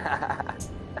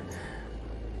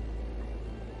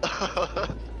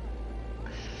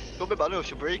 Don't be bad,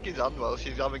 she'll break his hand while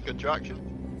she's having contractions.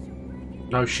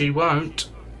 No, she won't.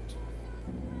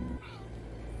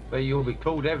 But you'll be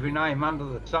called every name under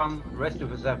the sun. The rest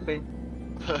of us have been.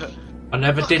 I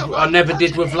never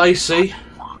did with Lacey.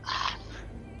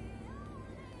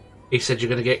 He said you're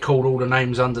going to get called all the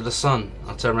names under the sun.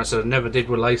 I turned around and said I never did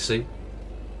with Lacey.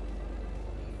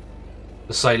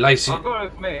 To say Lacey. I've got to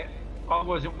admit, I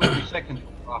wasn't with you second.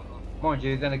 Mind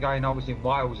you, then again, I was in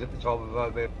Wales at the time of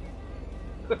her bit.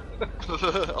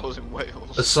 I was in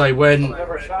Wales. To say when. I've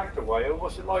never shagged a whale.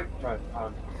 What's it like, man?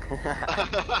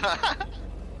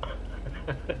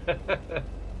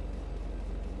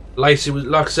 Lacey was,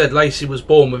 like I said, Lacey was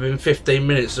born within 15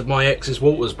 minutes of my ex's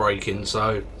waters breaking,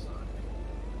 so.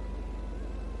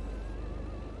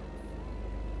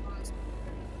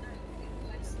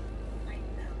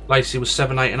 Lacey was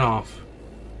 7, 8.5.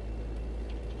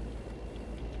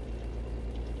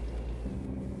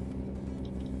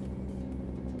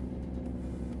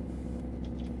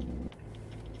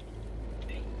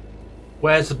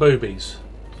 Where's the boobies?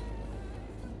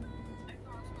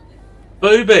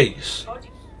 Boobies.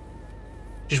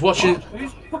 She's watching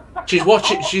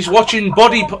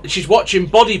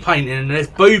body painting and there's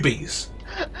boobies.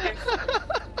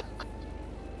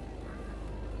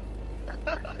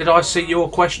 Did I see your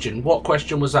question? What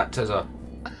question was that, Tezza?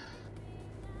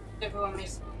 Everyone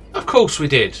missed. Of course we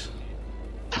did.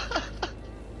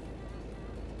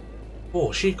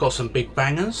 Oh, she got some big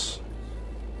bangers.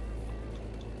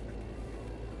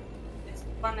 This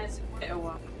one is a bit of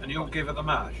one. And you'll give her the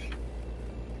mash?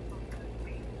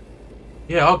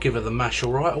 Yeah, I'll give her the mash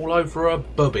alright, all over her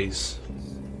bubbies.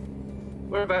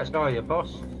 Whereabouts are you,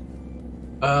 boss?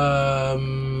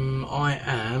 I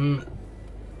am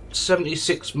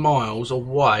 76 miles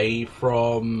away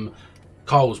from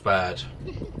Carlsbad.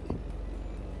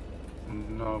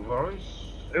 No worries.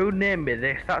 Who named me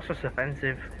this? That's just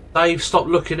offensive. Dave, stop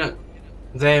looking at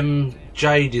them.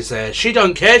 Jade is there. She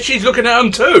don't care. She's looking at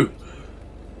them too.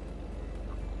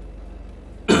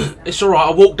 It's alright.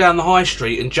 I walk down the high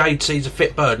street and Jade sees a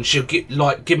fit bird and she'll give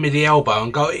me the elbow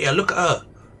and go, yeah, look at her.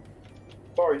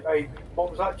 Sorry, hey,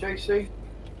 what was that, JC?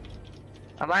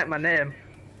 I like my name.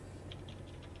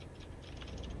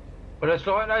 But it's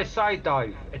like they say,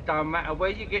 Dave, it don't matter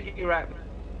where you get your rabbit.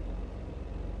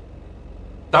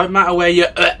 Don't matter where you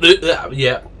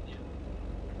yeah.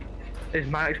 Is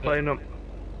Mike explaining them?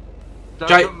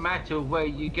 Doesn't matter where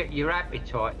you get your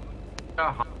appetite.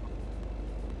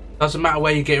 Doesn't matter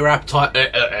where you get your appetite.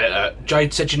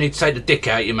 Jade said you need to take the dick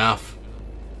out of your mouth.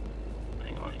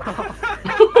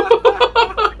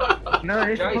 No,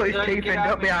 he's put his teeth in,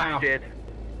 don't be acted.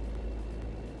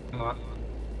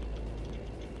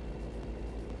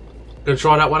 Gonna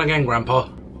try that one again, Grandpa.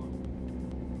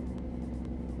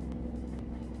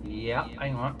 Yeah,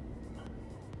 hang on.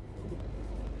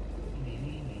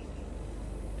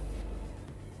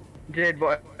 Jade,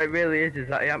 what it really is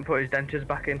that he hasn't put his dentures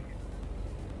back in.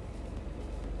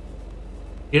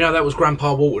 You know that was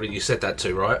Grandpa Walter that you said that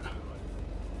to, right?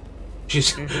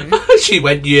 She's she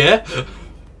went, yeah.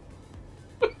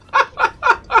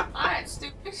 I ain't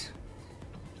stupid.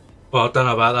 Well, I don't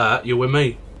know about that. You're with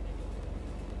me.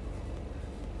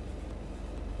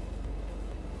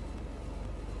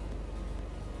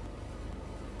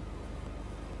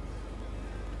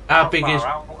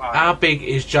 How big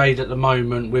is Jade at the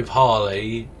moment with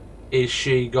Harley? Is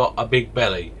she got a big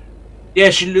belly? Yeah,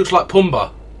 she looks like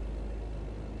Pumbaa.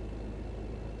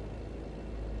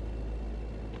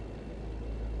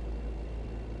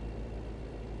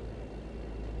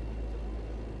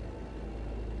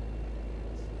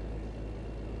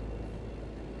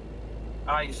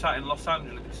 Ah, you sat in Los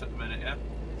Angeles at the minute, yeah?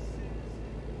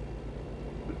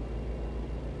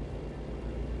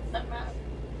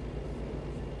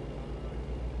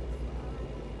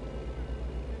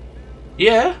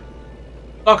 Yeah.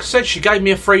 Like I said, she gave me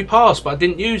a free pass, but I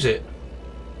didn't use it.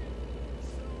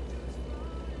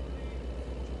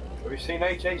 Have you seen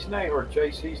AJ's name or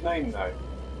JC's name now?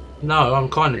 No, I'm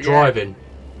kind of driving.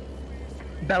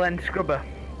 Bell End Scrubber.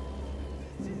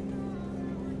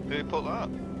 Who put that?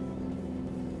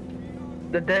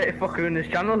 The dirty fucker in his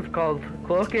channel is called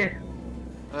Cloaky.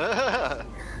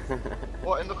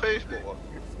 What, in the Facebook one?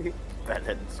 Bell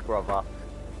End Scrubber.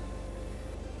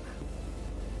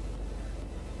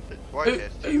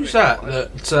 Who's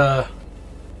that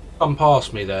come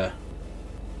past me there?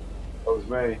 That was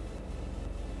me.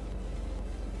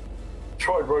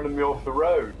 Tried running me off the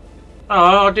road.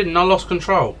 Oh, I didn't. I lost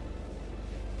control.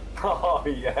 Oh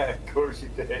yeah, of course you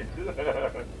did.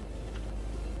 I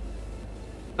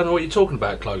don't know what you're talking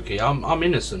about, Clokey. I'm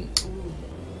innocent.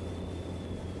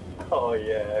 Oh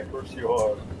yeah, of course you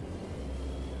are.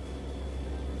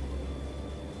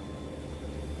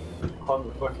 I'm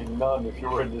the fucking nun if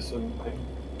you're innocent.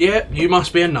 Yeah, you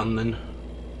must be a nun then.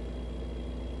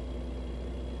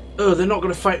 Oh, they're not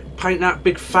going to paint that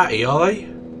big fatty, are they?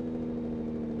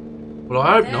 Well,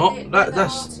 I hope not.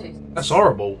 That's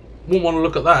horrible. Wouldn't want to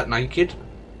look at that naked.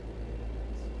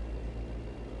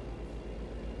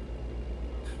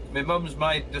 My mum's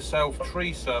made herself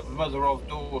Teresa, mother of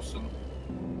Dawson.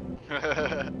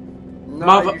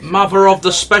 Mother of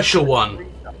the special one.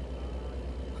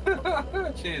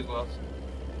 Cheers, Ross.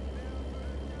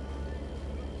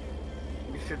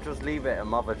 You should just leave it at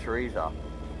Mother Teresa.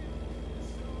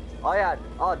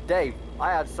 Dave,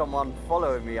 I had someone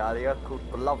following me earlier called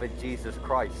Beloved Jesus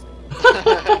Christ.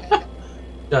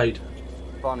 Jade.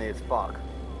 Funny as fuck.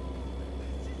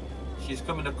 She's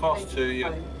coming across to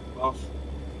you, Ross.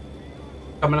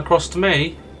 Coming across to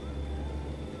me?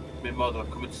 My mother,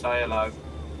 come and say hello.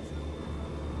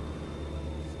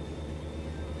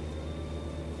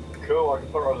 Cool, I can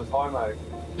put her on the timeout.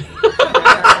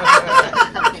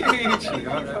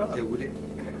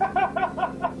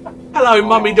 Hello,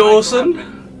 Mummy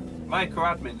Dawson. Make her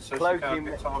admin so she can't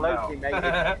get timed out.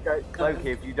 Clokey,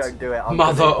 if you don't do it, I'm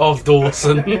Mother gonna... of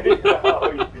Dawson.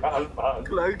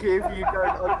 Clokey, if you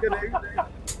don't, I'm gonna...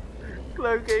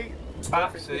 Clokey.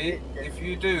 Patsy, if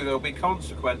you do, there'll be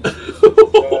consequences. Yeah,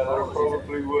 there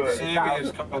probably would.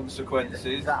 Serious consequences.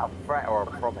 Is that a threat or a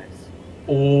promise?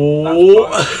 Oh.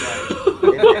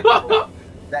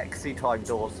 Lexi time,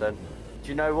 Dawson. Do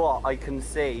you know what? I can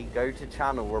see, go to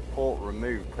channel, report,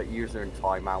 remove, put user in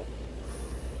timeout.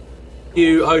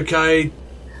 You okay?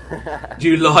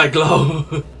 You like lol?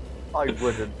 I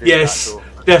wouldn't do yes,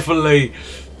 that, definitely.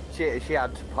 She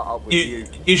had to put up with you.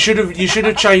 You should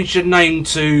have changed your name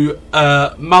to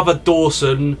Mother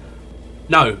Dawson.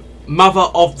 No,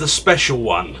 Mother of the Special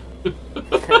One.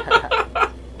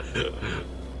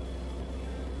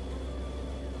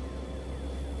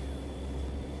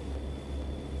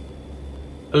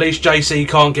 At least JC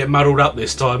can't get muddled up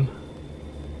this time.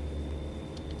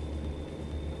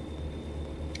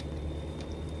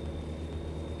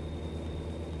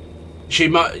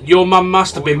 Your mum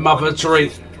must have been Mother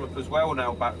Teresa. As well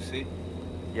now, Baxi.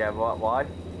 Yeah, why?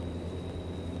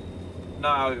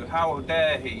 No, how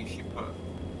dare he, she put.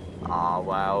 Ah,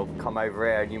 well, come over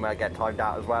here and you might get timed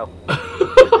out as well.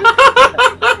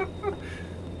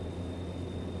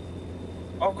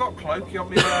 I've got Clokey on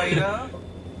my radar.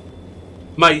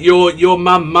 Mate, your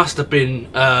mum must have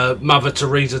been Mother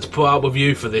Teresa to put up with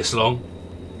you for this long.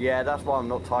 Yeah, that's why I'm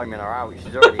not timing her out.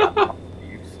 She's already had enough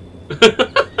abuse.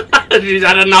 She's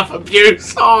had enough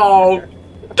abuse. Oh.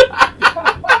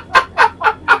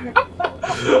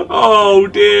 Oh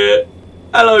dear.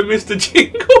 Hello, Mr.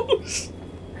 Jingles.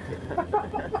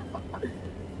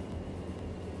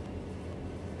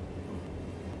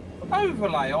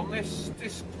 Overlay on this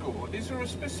Discord, is there a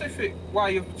specific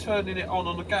way of turning it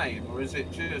on a game, or is it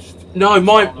just... No,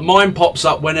 mine pops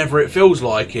up whenever it feels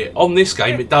like it. On this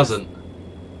game, it doesn't.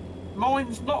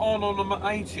 Mine's not on an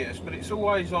ATS, but it's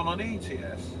always on an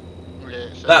ETS.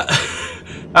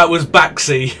 That was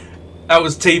Baxi. That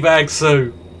was Teabag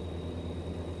Sue.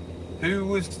 Who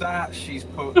was that she's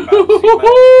put?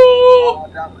 Oh,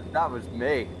 that was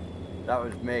me. That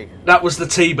was me. That was the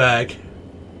Teabag.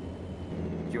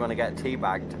 you want to get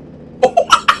teabagged?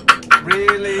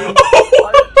 Really? Really?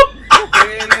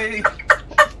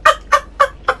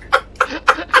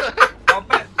 I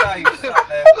bet Dave sat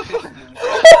there pissing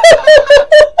himself.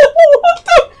 What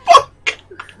the fuck?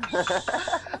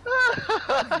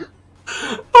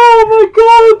 Oh my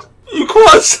god! You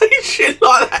can't say shit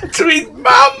like that to his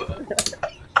mum!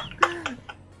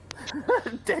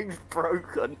 Dave's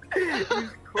broken. He's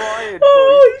crying.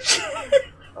 Oh shit!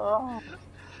 Oh.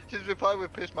 She's replied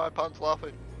with piss my pants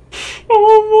laughing.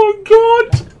 Oh my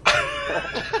god!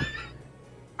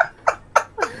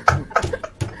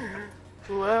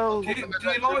 Well, Do you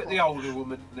like the older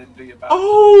woman then, do you, Bab?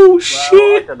 Oh well,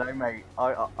 shit! I don't know, mate.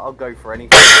 I'll go for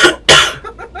anything.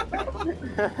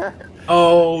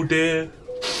 Oh dear.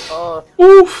 Oh.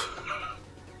 Oof!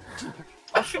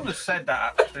 I shouldn't have said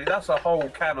that, actually. That's a whole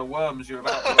can of worms you're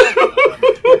about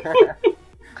to open.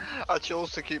 I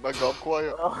chose to keep my gob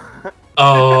quiet.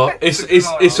 Oh,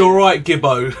 it's all right,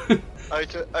 Gibbo.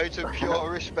 Out of pure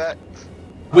respect.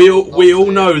 We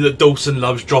all know that Dawson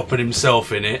loves dropping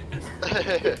himself in it.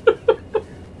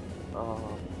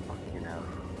 Oh, fucking hell.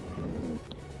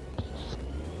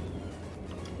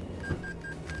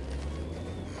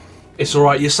 It's all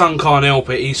right. Your son can't help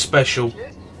it. He's special.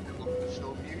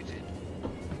 Still muted.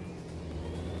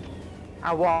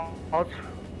 I was.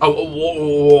 Oh,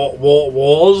 what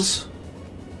was?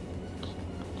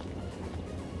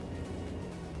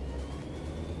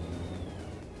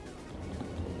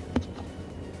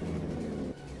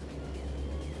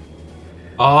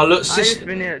 Ah, look,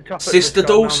 Sister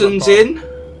Dawson's in.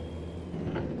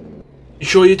 You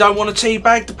sure you don't want to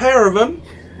teabag the pair of them?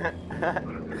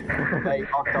 Mate,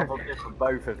 I'll double dip for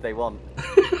both if they want.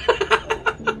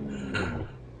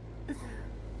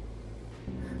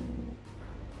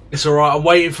 It's alright, I'm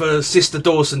waiting for Sister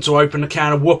Dawson to open a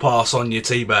can of whoop ass on your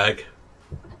teabag.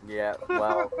 Yeah,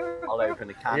 well, I'll open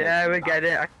a can. Yeah, we get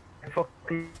it. I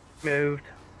fucking moved.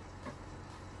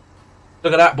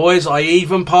 Look at that, boys. I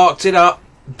even parked it up.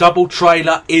 Double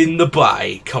trailer in the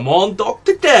bay. Come on,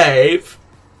 Dr. Dave.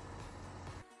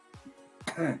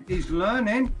 He's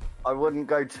learning. I wouldn't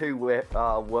go too whoop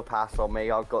ass on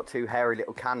me. I've got two hairy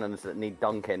little cannons that need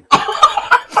dunking.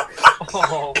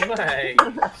 Oh, mate.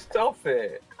 Stop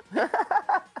it.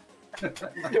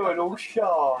 Doing all shy.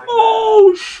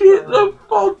 Oh shit, the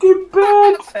fucking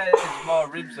bed. My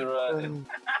ribs are hurting.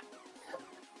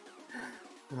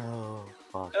 Oh,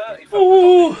 fuck.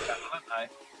 Oh.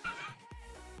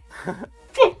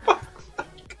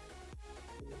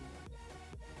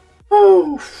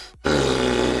 Oh.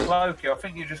 Loki, I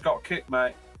think you just got kicked,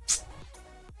 mate.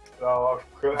 No, I'll have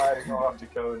to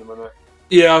go in a minute.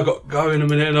 Yeah, I got to go in a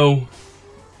minute and all. You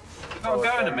got to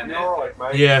go in a minute. Alright,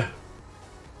 mate. Yeah.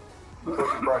 Put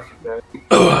some pressure there.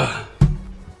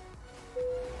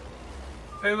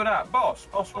 Who was that? Boss?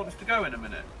 Boss wants to go in a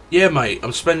minute. Yeah, mate.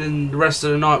 I'm spending the rest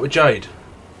of the night with Jade.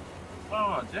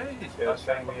 Oh, jeez. Yeah,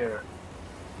 same here.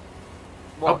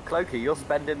 What, Clokey, you're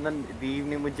spending the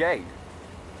evening with Jade?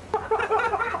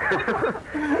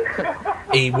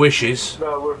 He wishes.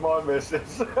 No, with my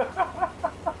missus.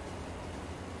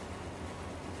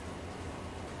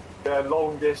 Yeah,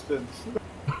 long distance.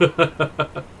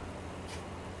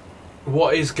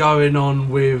 What is going on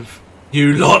with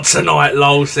you lot tonight,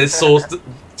 lol? Says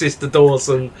Sister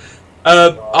Dawson.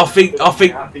 I think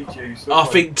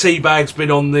Teabag's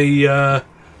been on the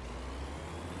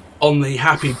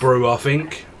Happy Brew. I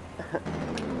think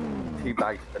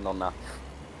Teabag's been on that.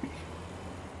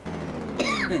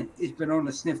 He's been on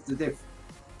a sniff to diff.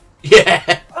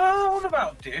 Yeah. Oh, what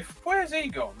about Diff? Where's he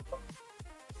gone?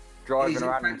 Driving He's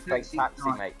around in in a fake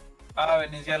taxi, mate. Oh,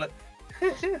 in his yellow.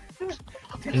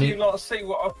 Did you lot see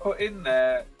what I put in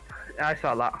there? I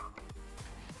saw that.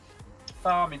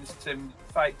 Farming sim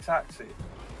fake taxi.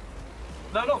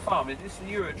 No, not farming. It's the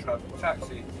Euro truck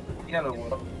taxi, yellow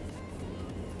one.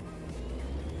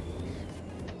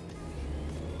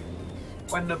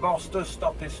 When the boss does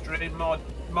stop his stream, my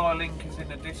link is in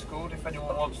the Discord if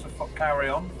anyone wants to carry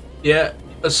on. Yeah.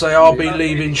 Let's say I'll be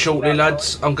leaving shortly,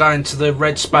 lads. I'm going to the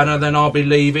Red Spanner, then I'll be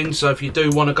leaving. So if you do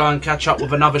want to go and catch up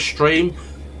with another stream,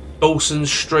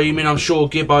 Dawson's streaming. I'm sure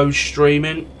Gibbo's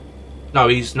streaming. No,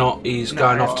 he's not. He's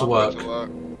going off to work.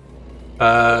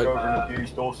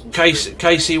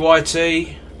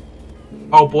 KCYT,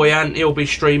 old boy Ant, he'll be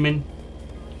streaming.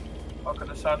 I'm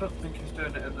gonna say I don't think he's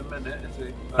doing it at the minute, is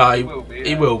he? No, he will be. Yeah.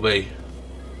 He will be.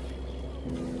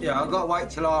 Yeah, I've got to wait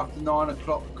till after 9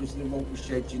 o'clock because of the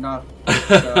watershed, you know.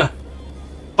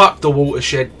 Fuck the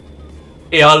watershed.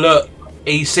 Yeah, look,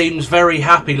 he seems very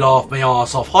happy, laugh my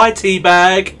arse off. Hi,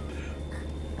 Teabag.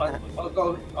 I've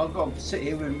got to sit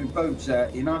here with my boobs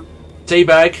out, you know.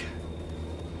 Teabag.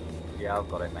 Yeah, I've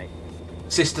got it, mate.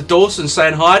 Sister Dawson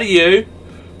saying hi to you.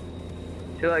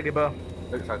 See you later, Gibbo.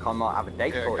 Looks like I might have a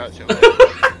date for you. See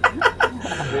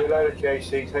you later,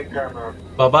 JC. Take care, man.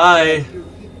 Bye bye.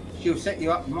 She'll set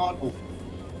you up, Michael.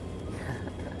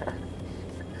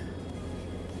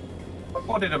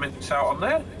 What did I miss out on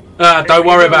there? Don't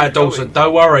worry about it, Dawson.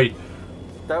 Don't worry.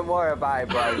 Don't worry about it,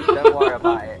 bro. Don't worry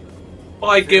about it.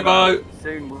 Bye, Gibbo.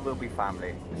 Soon we'll be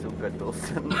family. It's all good,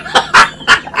 Dawson.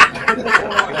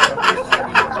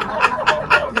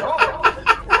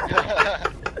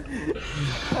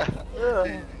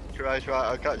 Right,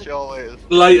 I'll catch you all later.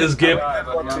 Laters, Gib. Have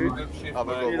a See good you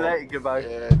one. later, Gibbo.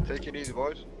 Yeah, take it easy,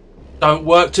 boys. Don't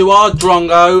work too hard,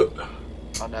 Drongo.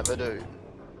 I never do.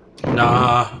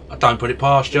 Nah, I don't put it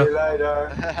past See you you.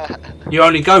 later. You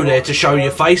only go there to show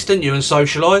your face, didn't you, and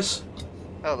socialise?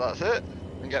 Oh, that's it.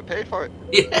 And get paid for it.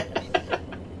 Yeah.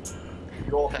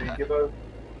 Go off, you, Gibbo.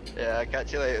 Yeah, I'll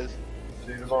catch you later.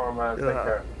 See you tomorrow, man. Take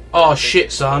care. Oh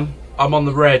shit, son. I'm on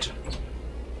the red.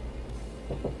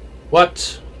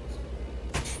 What?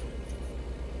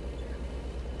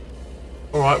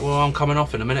 Alright, well, I'm coming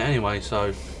off in a minute anyway,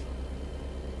 so.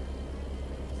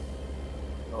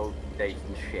 Oh,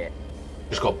 decent shit.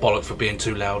 Just got bollocked for being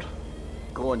too loud.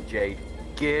 Go on, Jade.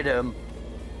 Get him.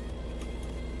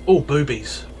 Oh,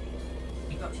 boobies.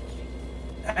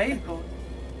 Hey,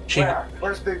 She,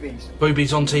 Where's boobies?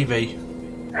 boobies on TV.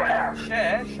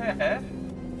 share.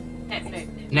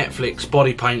 Netflix,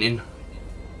 body painting.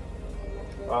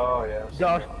 Oh, yeah.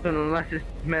 Dawson, unless it's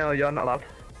male, you're not allowed.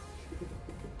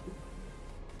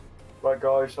 Right,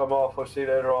 guys, I'm off. I'll see you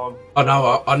later on. I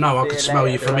know, I can smell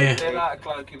you from here. See you later,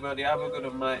 Cloaky buddy. Have a good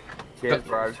one, mate. Cheers,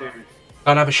 bro. Cheers. Go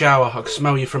and have a shower, I can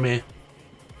smell you from here.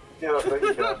 Yeah, I bet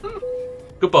you can.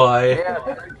 Goodbye.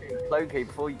 Yeah, Loki,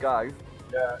 before you go,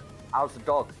 Yeah. how's the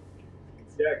dog?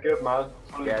 Yeah, good, man.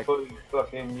 Yeah.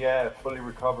 Fully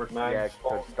recovered, man. Yeah,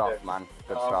 Spot, good stuff, yeah. man.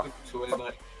 Good Oh, stuff. good to hear,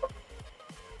 mate.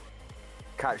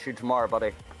 Catch you tomorrow,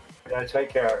 buddy. Yeah, take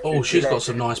care. Oh, she's got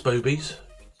some nice boobies.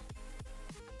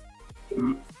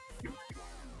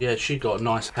 Yeah, she got a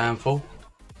nice handful.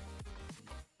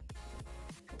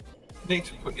 You need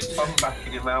to put your tongue back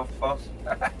in your mouth, boss.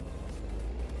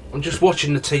 I'm just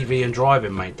watching the TV and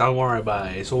driving, mate. Don't worry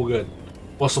about it. It's all good.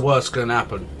 What's the worst gonna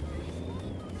happen?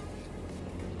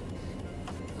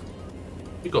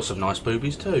 You got some nice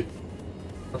boobies too.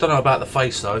 I don't know about the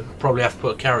face though. Probably have to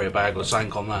put a carrier bag or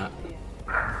something on that.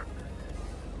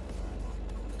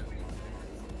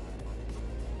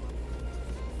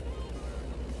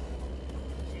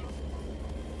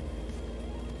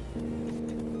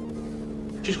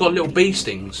 She's got little bee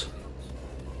stings.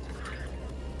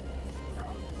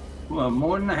 Well,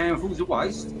 more than a handful's of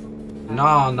waste.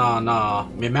 Nah.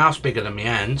 My mouth's bigger than my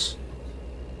hands.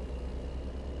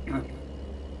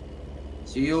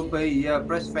 So you'll be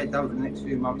breastfed over the next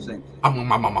few months then?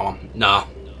 Nah,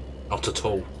 not at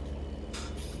all.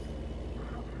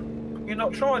 You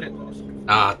not tried it, boss?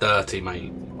 Ah, dirty,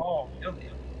 mate. Oh, yummy.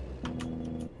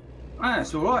 Ah,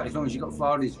 it's alright as long as you got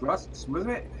Farley's rusks with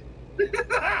it.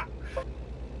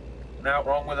 Now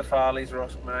wrong with the Farley's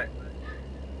Rusk, mate.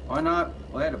 I know,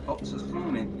 I had a box this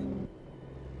morning.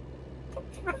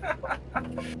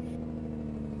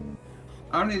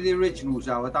 Only the originals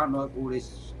though, I don't like all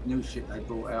this new shit they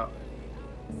brought out.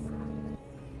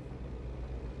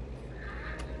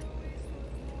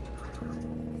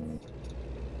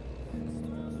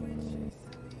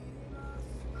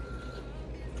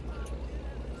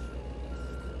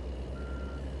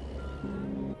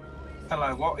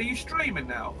 Hello, what? Are you streaming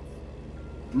now?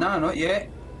 No, not yet.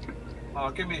 Oh,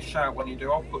 give me a shout when you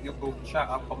do. I'll put your chat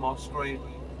up on my screen.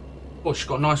 Oh, she's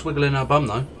got a nice wiggle in her bum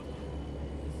though.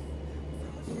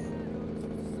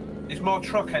 Is my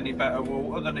truck any better,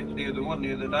 Walter, than the other one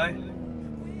the other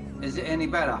day? Is it any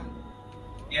better?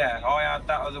 Yeah, I had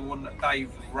that other one that Dave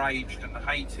raged and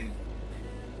hated.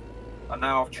 And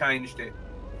now I've changed it.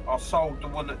 I sold the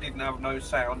one that didn't have no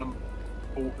sound and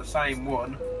bought the same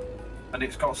one. And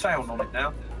it's got sound on it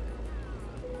now.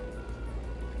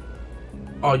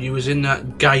 Oh, you was in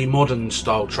that gay modern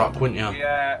style truck, weren't you?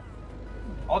 Yeah.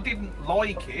 I didn't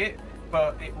like it,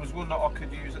 but it was one that I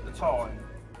could use at the time.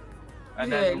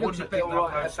 And Yeah, then it the one looks a that bit didn't have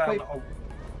alright. no sound.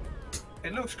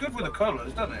 It looks good with the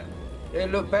colours, doesn't it?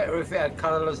 It'd look better if it had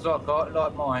colours like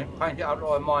mine. Paint it up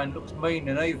like mine, looks mean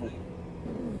and evil.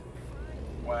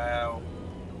 Wow.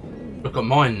 Look at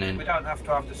mine We then. don't have to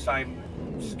have the same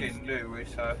skin, do we?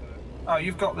 So, oh,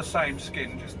 you've got the same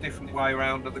skin, just different way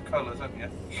around of the colours, haven't you?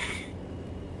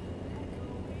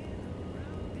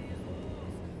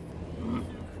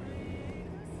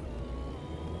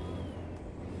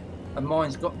 And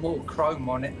mine's got more chrome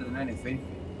on it than anything.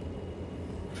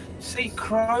 See,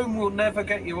 Chrome will never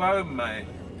get you home, mate.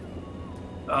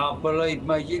 Oh, believe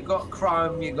me, you got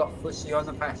chrome, you got pussy on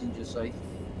the passenger seat.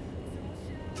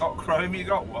 Got Chrome, you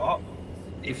got what?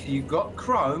 If you got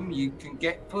chrome, you can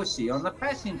get pussy on the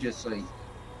passenger seat.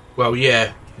 Well,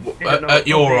 yeah. At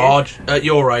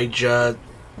your age,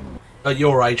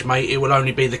 mate, it will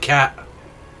only be the cat.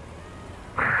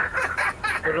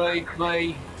 Believe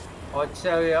me, I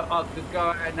tell you, I could go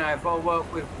out now. If I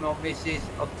work with my missus,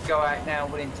 I could go out now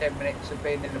within 10 minutes of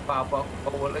being in the pub. I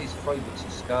could pull at least 3 bits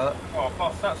of skirt. Oh,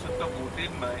 boss, that's a double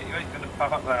din, mate. You ain't going to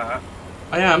park that.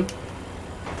 I am.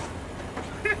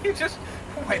 You're just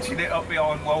wedging it up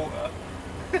behind Walter.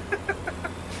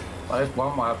 Well, there's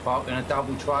one way of parking a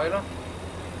double trailer.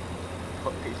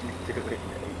 What are you doing,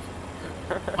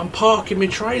 mate? I'm parking my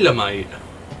trailer, mate.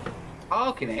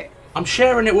 Parking it? I'm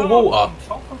sharing it with Oh, Walter. on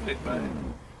top of it, mate.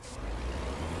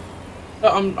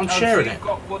 I'm sharing so it. You've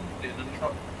got one din and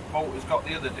Walter's got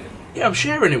the other din. Yeah, I'm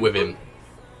sharing it with him.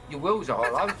 Your wheels are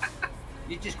hollow.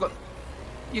 You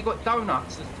got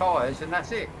donuts as tyres and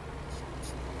that's it.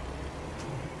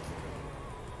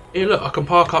 Here, look, I can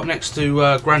park up next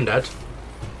to Grandad.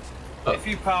 If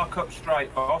you park up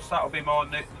straight, boss, that'll be my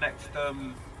next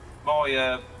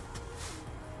my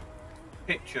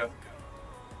picture.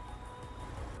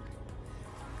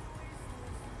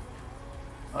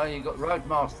 Oh, you got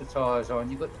Roadmaster tyres on.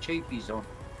 You got the cheapies on.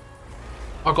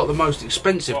 I got the most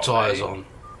expensive What, tyres mate? on.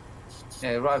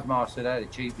 Yeah, Roadmaster, they're the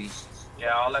cheapies.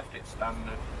 Yeah, I left it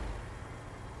standard.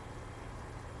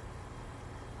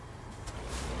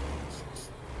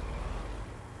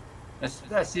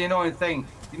 That's the annoying thing.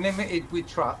 You're limited with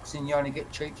trucks and you only get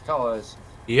cheap tyres.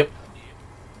 Yep.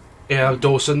 Yeah,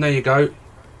 Dawson, there you go.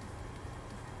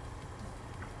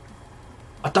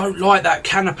 I don't like that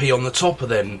canopy on the top of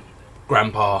them,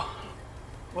 Grandpa.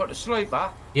 What, the sleeper?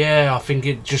 Yeah, I think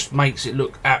it just makes it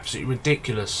look absolutely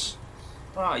ridiculous.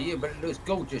 Oh, yeah, but it looks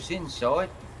gorgeous inside.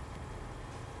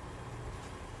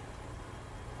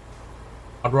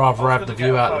 I'd rather have the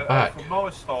view out the back. From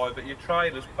my side, but your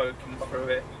trailer's poking through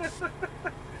it.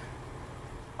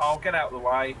 I'll get out of the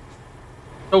way.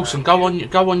 Dawson, go on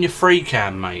your free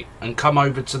cam, mate, and come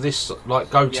over to this,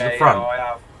 like, go to the front. Yeah, I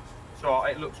have. It's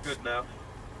alright, it looks good now.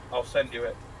 I'll send you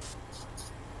it.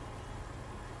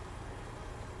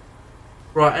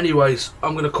 Right, anyways,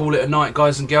 I'm going to call it a night,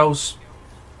 guys and girls.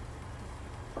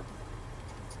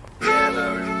 Yeah,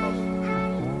 no, it's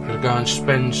possible. Going to go and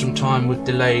spend some time with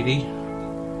the lady.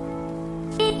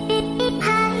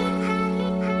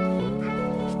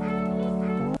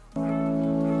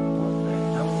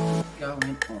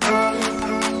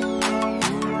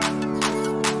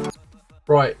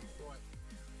 Right,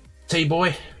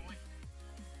 T-Boy,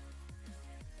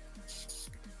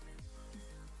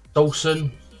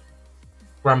 Dawson,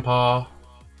 Grandpa,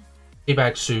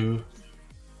 T-Bag Sue,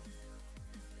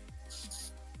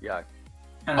 Yo.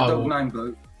 And a dog named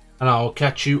Blue. And I'll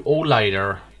catch you all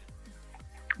later.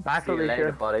 Bye, See you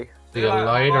later, buddy. See you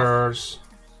laters.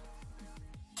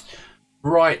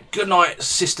 Right, good night,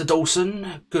 Sister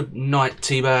Dawson. Good night,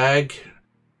 T-Bag.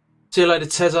 See you later,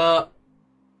 Tezza.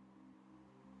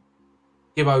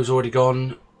 Gibbo's already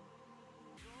gone.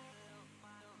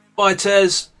 Bye,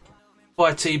 Tez.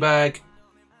 Bye, T-Bag.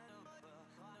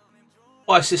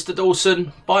 Bye, Sister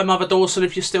Dawson. Bye, Mother Dawson,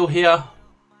 if you're still here.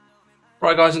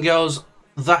 Right, guys and girls,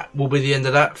 that will be the end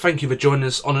of that. Thank you for joining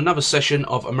us on another session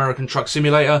of American Truck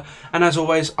Simulator. And as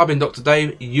always, I've been Dr.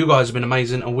 Dave. You guys have been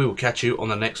amazing, and we will catch you on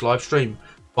the next live stream.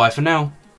 Bye for now.